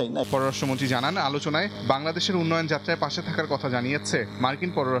 আমরাও চাই না। পররাষ্ট্রমন্ত্রী জানান, আলোচনায় বাংলাদেশের উন্নয়ন যাত্রায় পাশে থাকার কথা জানিয়েছে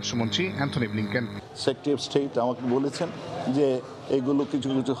মার্কিন পররাষ্ট্রমন্ত্রী Anthony Blinken. Secretary of state আমাকে বলেছেন যে এগুলো কিছু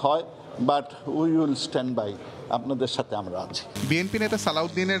কিছু হয়, but we will stand by, আপনাদের সাথে আমরা আছি। বিএনপি নেতা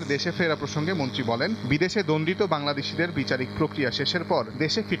সালাউদ্দিনের দেশে ফেরা প্রসঙ্গে মন্ত্রী বলেন, বিদেশে দণ্ডিত বাংলাদেশিদের বিচারিক প্রক্রিয়া শেষের পর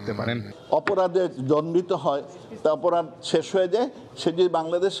দেশে ফিরতে পারেন। অপরাধে দণ্ডিত হয়, তা অপরাধ শেষ হয়ে যায়, সে যদি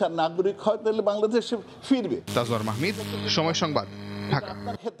বাংলাদেশের নাগরিক হয় তাহলে বাংলাদেশে ফিরবে। তাজওয়ার মাহমিদ, সময় সংবাদ, ঢাকা।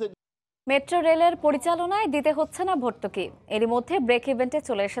 মেট্রো রেলের পরিচালনায় দিতে হচ্ছে না ভর্তুকি, এরই মধ্যে ব্রেক ইভেন্টে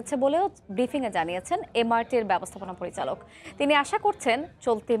চলে এসেছে বলেও ব্রিফিংয়ে জানিয়েছেন এমআরটির ব্যবস্থাপনা পরিচালক। তিনি আশা করছেন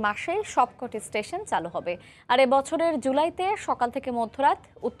চলতি মাসেই সবকটি স্টেশন চালু হবে, আর এবছরের জুলাইতে সকাল থেকে মধ্যরাত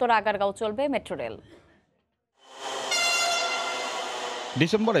উত্তর আগারগাঁও চলবে মেট্রো রেল।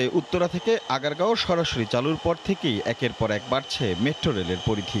 ডিসেম্বরে উত্তরা থেকে আগারগাঁও সরাসরি চালুর পর থেকেই একের পর এক বাড়ছে মেট্রো রেলের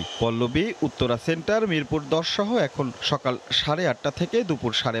পরিধি। পল্লবী, উত্তরা সেন্টার, মিরপুর 10 সহ এখন সকাল 8:30 থেকে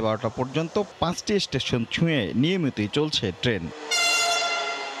দুপুর 12:30 পর্যন্ত 5টি স্টেশন ছুঁয়ে নিয়মিতই চলছে ট্রেন।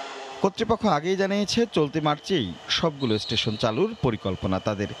 কর্তৃপক্ষ আগেই জানিয়েছে চলতি মার্চেই সবগুলো স্টেশন চালুর পরিকল্পনা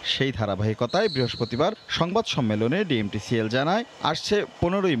তাদের। সেই ধারাবাহিকতায় বৃহস্পতিবার সংবাদ সম্মেলনে ডিএমটিসিএল জানায়, আসছে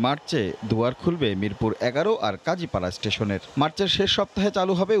 15ই মার্চে দুয়ার খুলবে মিরপুর 11 আর কাজীপাড়া স্টেশনের। মার্চের শেষ সপ্তাহে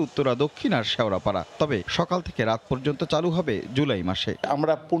চালু হবে উত্তরা দক্ষিণ আর শেওড়াপাড়া, তবে সকাল থেকে রাত পর্যন্ত চালু হবে জুলাই মাসে।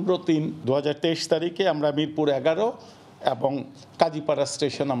 আমরা 15/3/2023 তারিখে আমরা মিরপুর 11 এবং কাজীপাড়া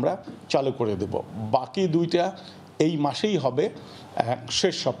স্টেশন আমরা চালু করে দেব। বাকি দুইটা এই মাসেই হবে,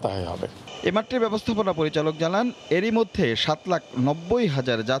 শেষ সপ্তাহে হবে। এমআরটির ব্যবস্থাপনা পরিচালক জানান, এরই মধ্যে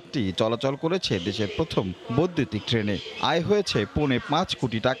 7,90,000 যাত্রী চলাচল করেছে দেশের প্রথম বৈদ্যুতিক ট্রেনে। আয় হয়েছে 5.25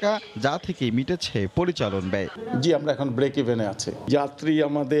 কোটি টাকা, যা থেকে মিটেছে পরিচালন ব্যয়। জি, আমরা এখন ব্রেক ইভেনে আছি। যাত্রী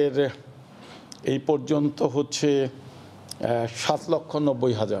আমাদের এই পর্যন্ত হচ্ছে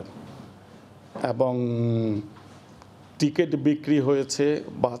 7,90,000 এবং টিকিট বিক্রি হয়েছে,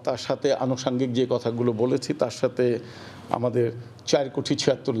 বা তার সাথে আনুষঙ্গিক যে কথাগুলো বলেছি তার সাথে আমাদের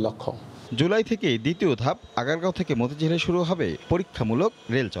 4,76,00,000। জুলাই থেকে দ্বিতীয় ধাপ আগারগাঁও থেকে মতিঝিলে শুরু হবে পরীক্ষামূলক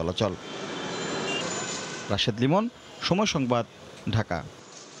রেল চলাচল। রাশেদ লিমন, সময় সংবাদ, ঢাকা।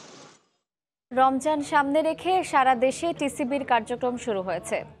 রমজান সামনে রেখে সারা দেশে টিসিবির কার্যক্রম শুরু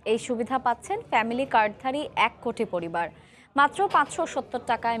হয়েছে। এই সুবিধা পাচ্ছেন ফ্যামিলি কার্ডধারী 1 কোটি পরিবার। মাত্র 570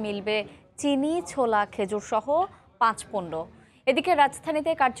 টাকায় মিলবে চিনি, ছোলা, খেজুর সহ 5 পণ্য। এদিকে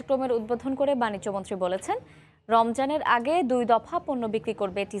রাজধানীতে কার্যক্রমের উদ্বোধন করে বাণিজ্যমন্ত্রী বলেছেন, রমজানের আগে 2 দফা পণ্য বিক্রি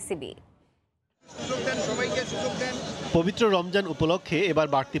করবে টিসিবি। পবিত্র রমজান উপলক্ষে এবার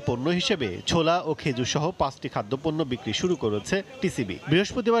বাড়তি পণ্য হিসেবে ছোলা ও খেজুর সহ 5টি খাদ্যপণ্য বিক্রি শুরু করেছে টিসিবি।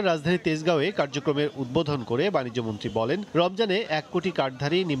 বৃহস্পতিবার রাজধানীর তেজগাঁওয়ে কার্যক্রমের উদ্বোধন করে বাণিজ্যমন্ত্রী বলেন, রমজানে 1 কোটি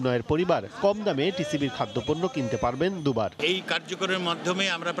কার্ডধারী নিম্ন আয়ের পরিবার কম দামে টিসিবির খাদ্যপণ্য কিনতে পারবেন দুবার। এই কার্যক্রমের মাধ্যমে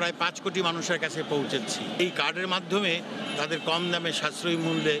আমরা প্রায় 5 কোটি মানুষের কাছে পৌঁছেছি। এই কার্ডের মাধ্যমে তাদের কম দামে সাশ্রয়ী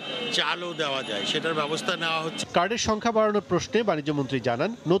মূল্যে চালও দেওয়া যায়, সেটার ব্যবস্থা নেওয়া হচ্ছে। কার্ডের সংখ্যা বাড়ানোর প্রশ্নে বাণিজ্যমন্ত্রী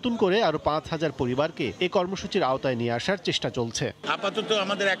জানান, নতুন করে আরো 5,000 পরিবারকে এই কর্মসূচির আওতায় নিয়ে আসার চেষ্টা চলছে। আপাতত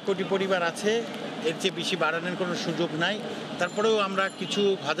আমাদের 1 কোটি পরিবার আছে, এর চেয়ে বেশি বাড়ানোর কোনো সুযোগ নাই। তারপরেও আমরা কিছু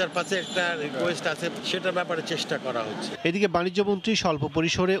 1000 একটা রিকোয়েস্ট আছে, সেটার ব্যাপারে চেষ্টা করা হচ্ছে। এদিকে বাণিজ্যমন্ত্রী স্বল্প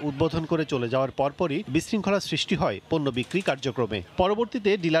পরিসরে উদ্বোধন করে চলে যাওয়ার পরপরই বিশৃঙ্খলা সৃষ্টি হয় পণ্য বিক্রি কার্যক্রমে।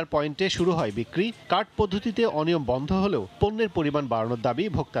 পরবর্তীতে ডিলার পয়েন্টে শুরু হয় বিক্রি। কার্ড পদ্ধতিতে অনিয়ম বন্ধ হলেও পণ্যের পরিমাণ বাড়ানোর দাবি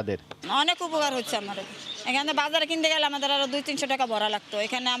ভোক্তাদের। অনেক উপকার হচ্ছে আমার। এখানে বাজারে কিনতে গেলে আমাদের আরো 200-300 টাকা ভরা লাগতো,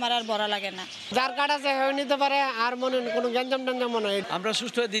 এখানে আমার আর ভরা লাগে না। যার কার্ড আছে হয়ে নিতে পারে, আর মনে কোনো গ্যাঞ্জাম ট্যাঞ্জাম মনে হয়। আমরা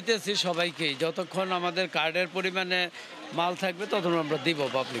সুষ্ঠু দিতেছি সবাইকেই, যতক্ষণ আমাদের কার্ডের পরিমাণে মাল থাকবে তখন আমরা দিব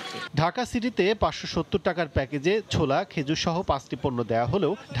পাবলিককে। ঢাকা সিটিতে 570 টাকার প্যাকেজে ছোলা খেজুর সহ 5টি পণ্য দেয়া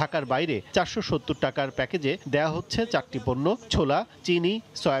হলেও ঢাকার বাইরে 470 টাকার প্যাকেজে দেয়া হচ্ছে 4টি পণ্য, ছোলা, চিনি,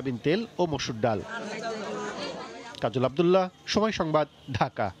 সয়াবিন তেল ও মসুর ডাল। কাজল আব্দুল্লাহ, সময় সংবাদ,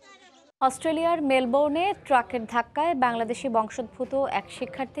 ঢাকা। অস্ট্রেলিয়ার মেলবোর্নে ট্রাকের ধাক্কায় বাংলাদেশি বংশোদ্ভূত এক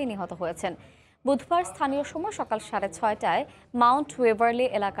শিক্ষার্থী নিহত হয়েছেন। বুধবার স্থানীয় সময় সকাল 6:30টায় মাউন্ট ওয়েভারলি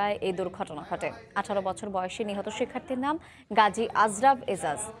এলাকায় এই দুর্ঘটনা ঘটে। 18 বছর বয়সী নিহত শিক্ষার্থীর নাম গাজী আজরাব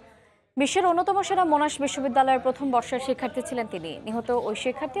এজাজ। বিশ্বের অন্যতম সেরা মোনাশ বিশ্ববিদ্যালয়ের প্রথম বর্ষের শিক্ষার্থী ছিলেন তিনি। নিহত ওই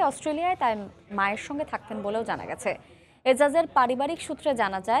শিক্ষার্থী অস্ট্রেলিয়ায় তার মায়ের সঙ্গে থাকতেন বলেও জানা গেছে। এজাজের পারিবারিক সূত্রে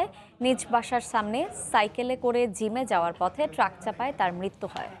জানা যায়, নিজ বাসার সামনে সাইকেলে করে জিমে যাওয়ার পথে ট্রাক চাপায় তার মৃত্যু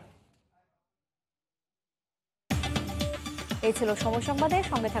হয়। এই ছিল সময় সংবাদে,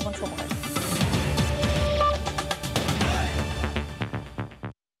 সঙ্গে থাকুন সময়।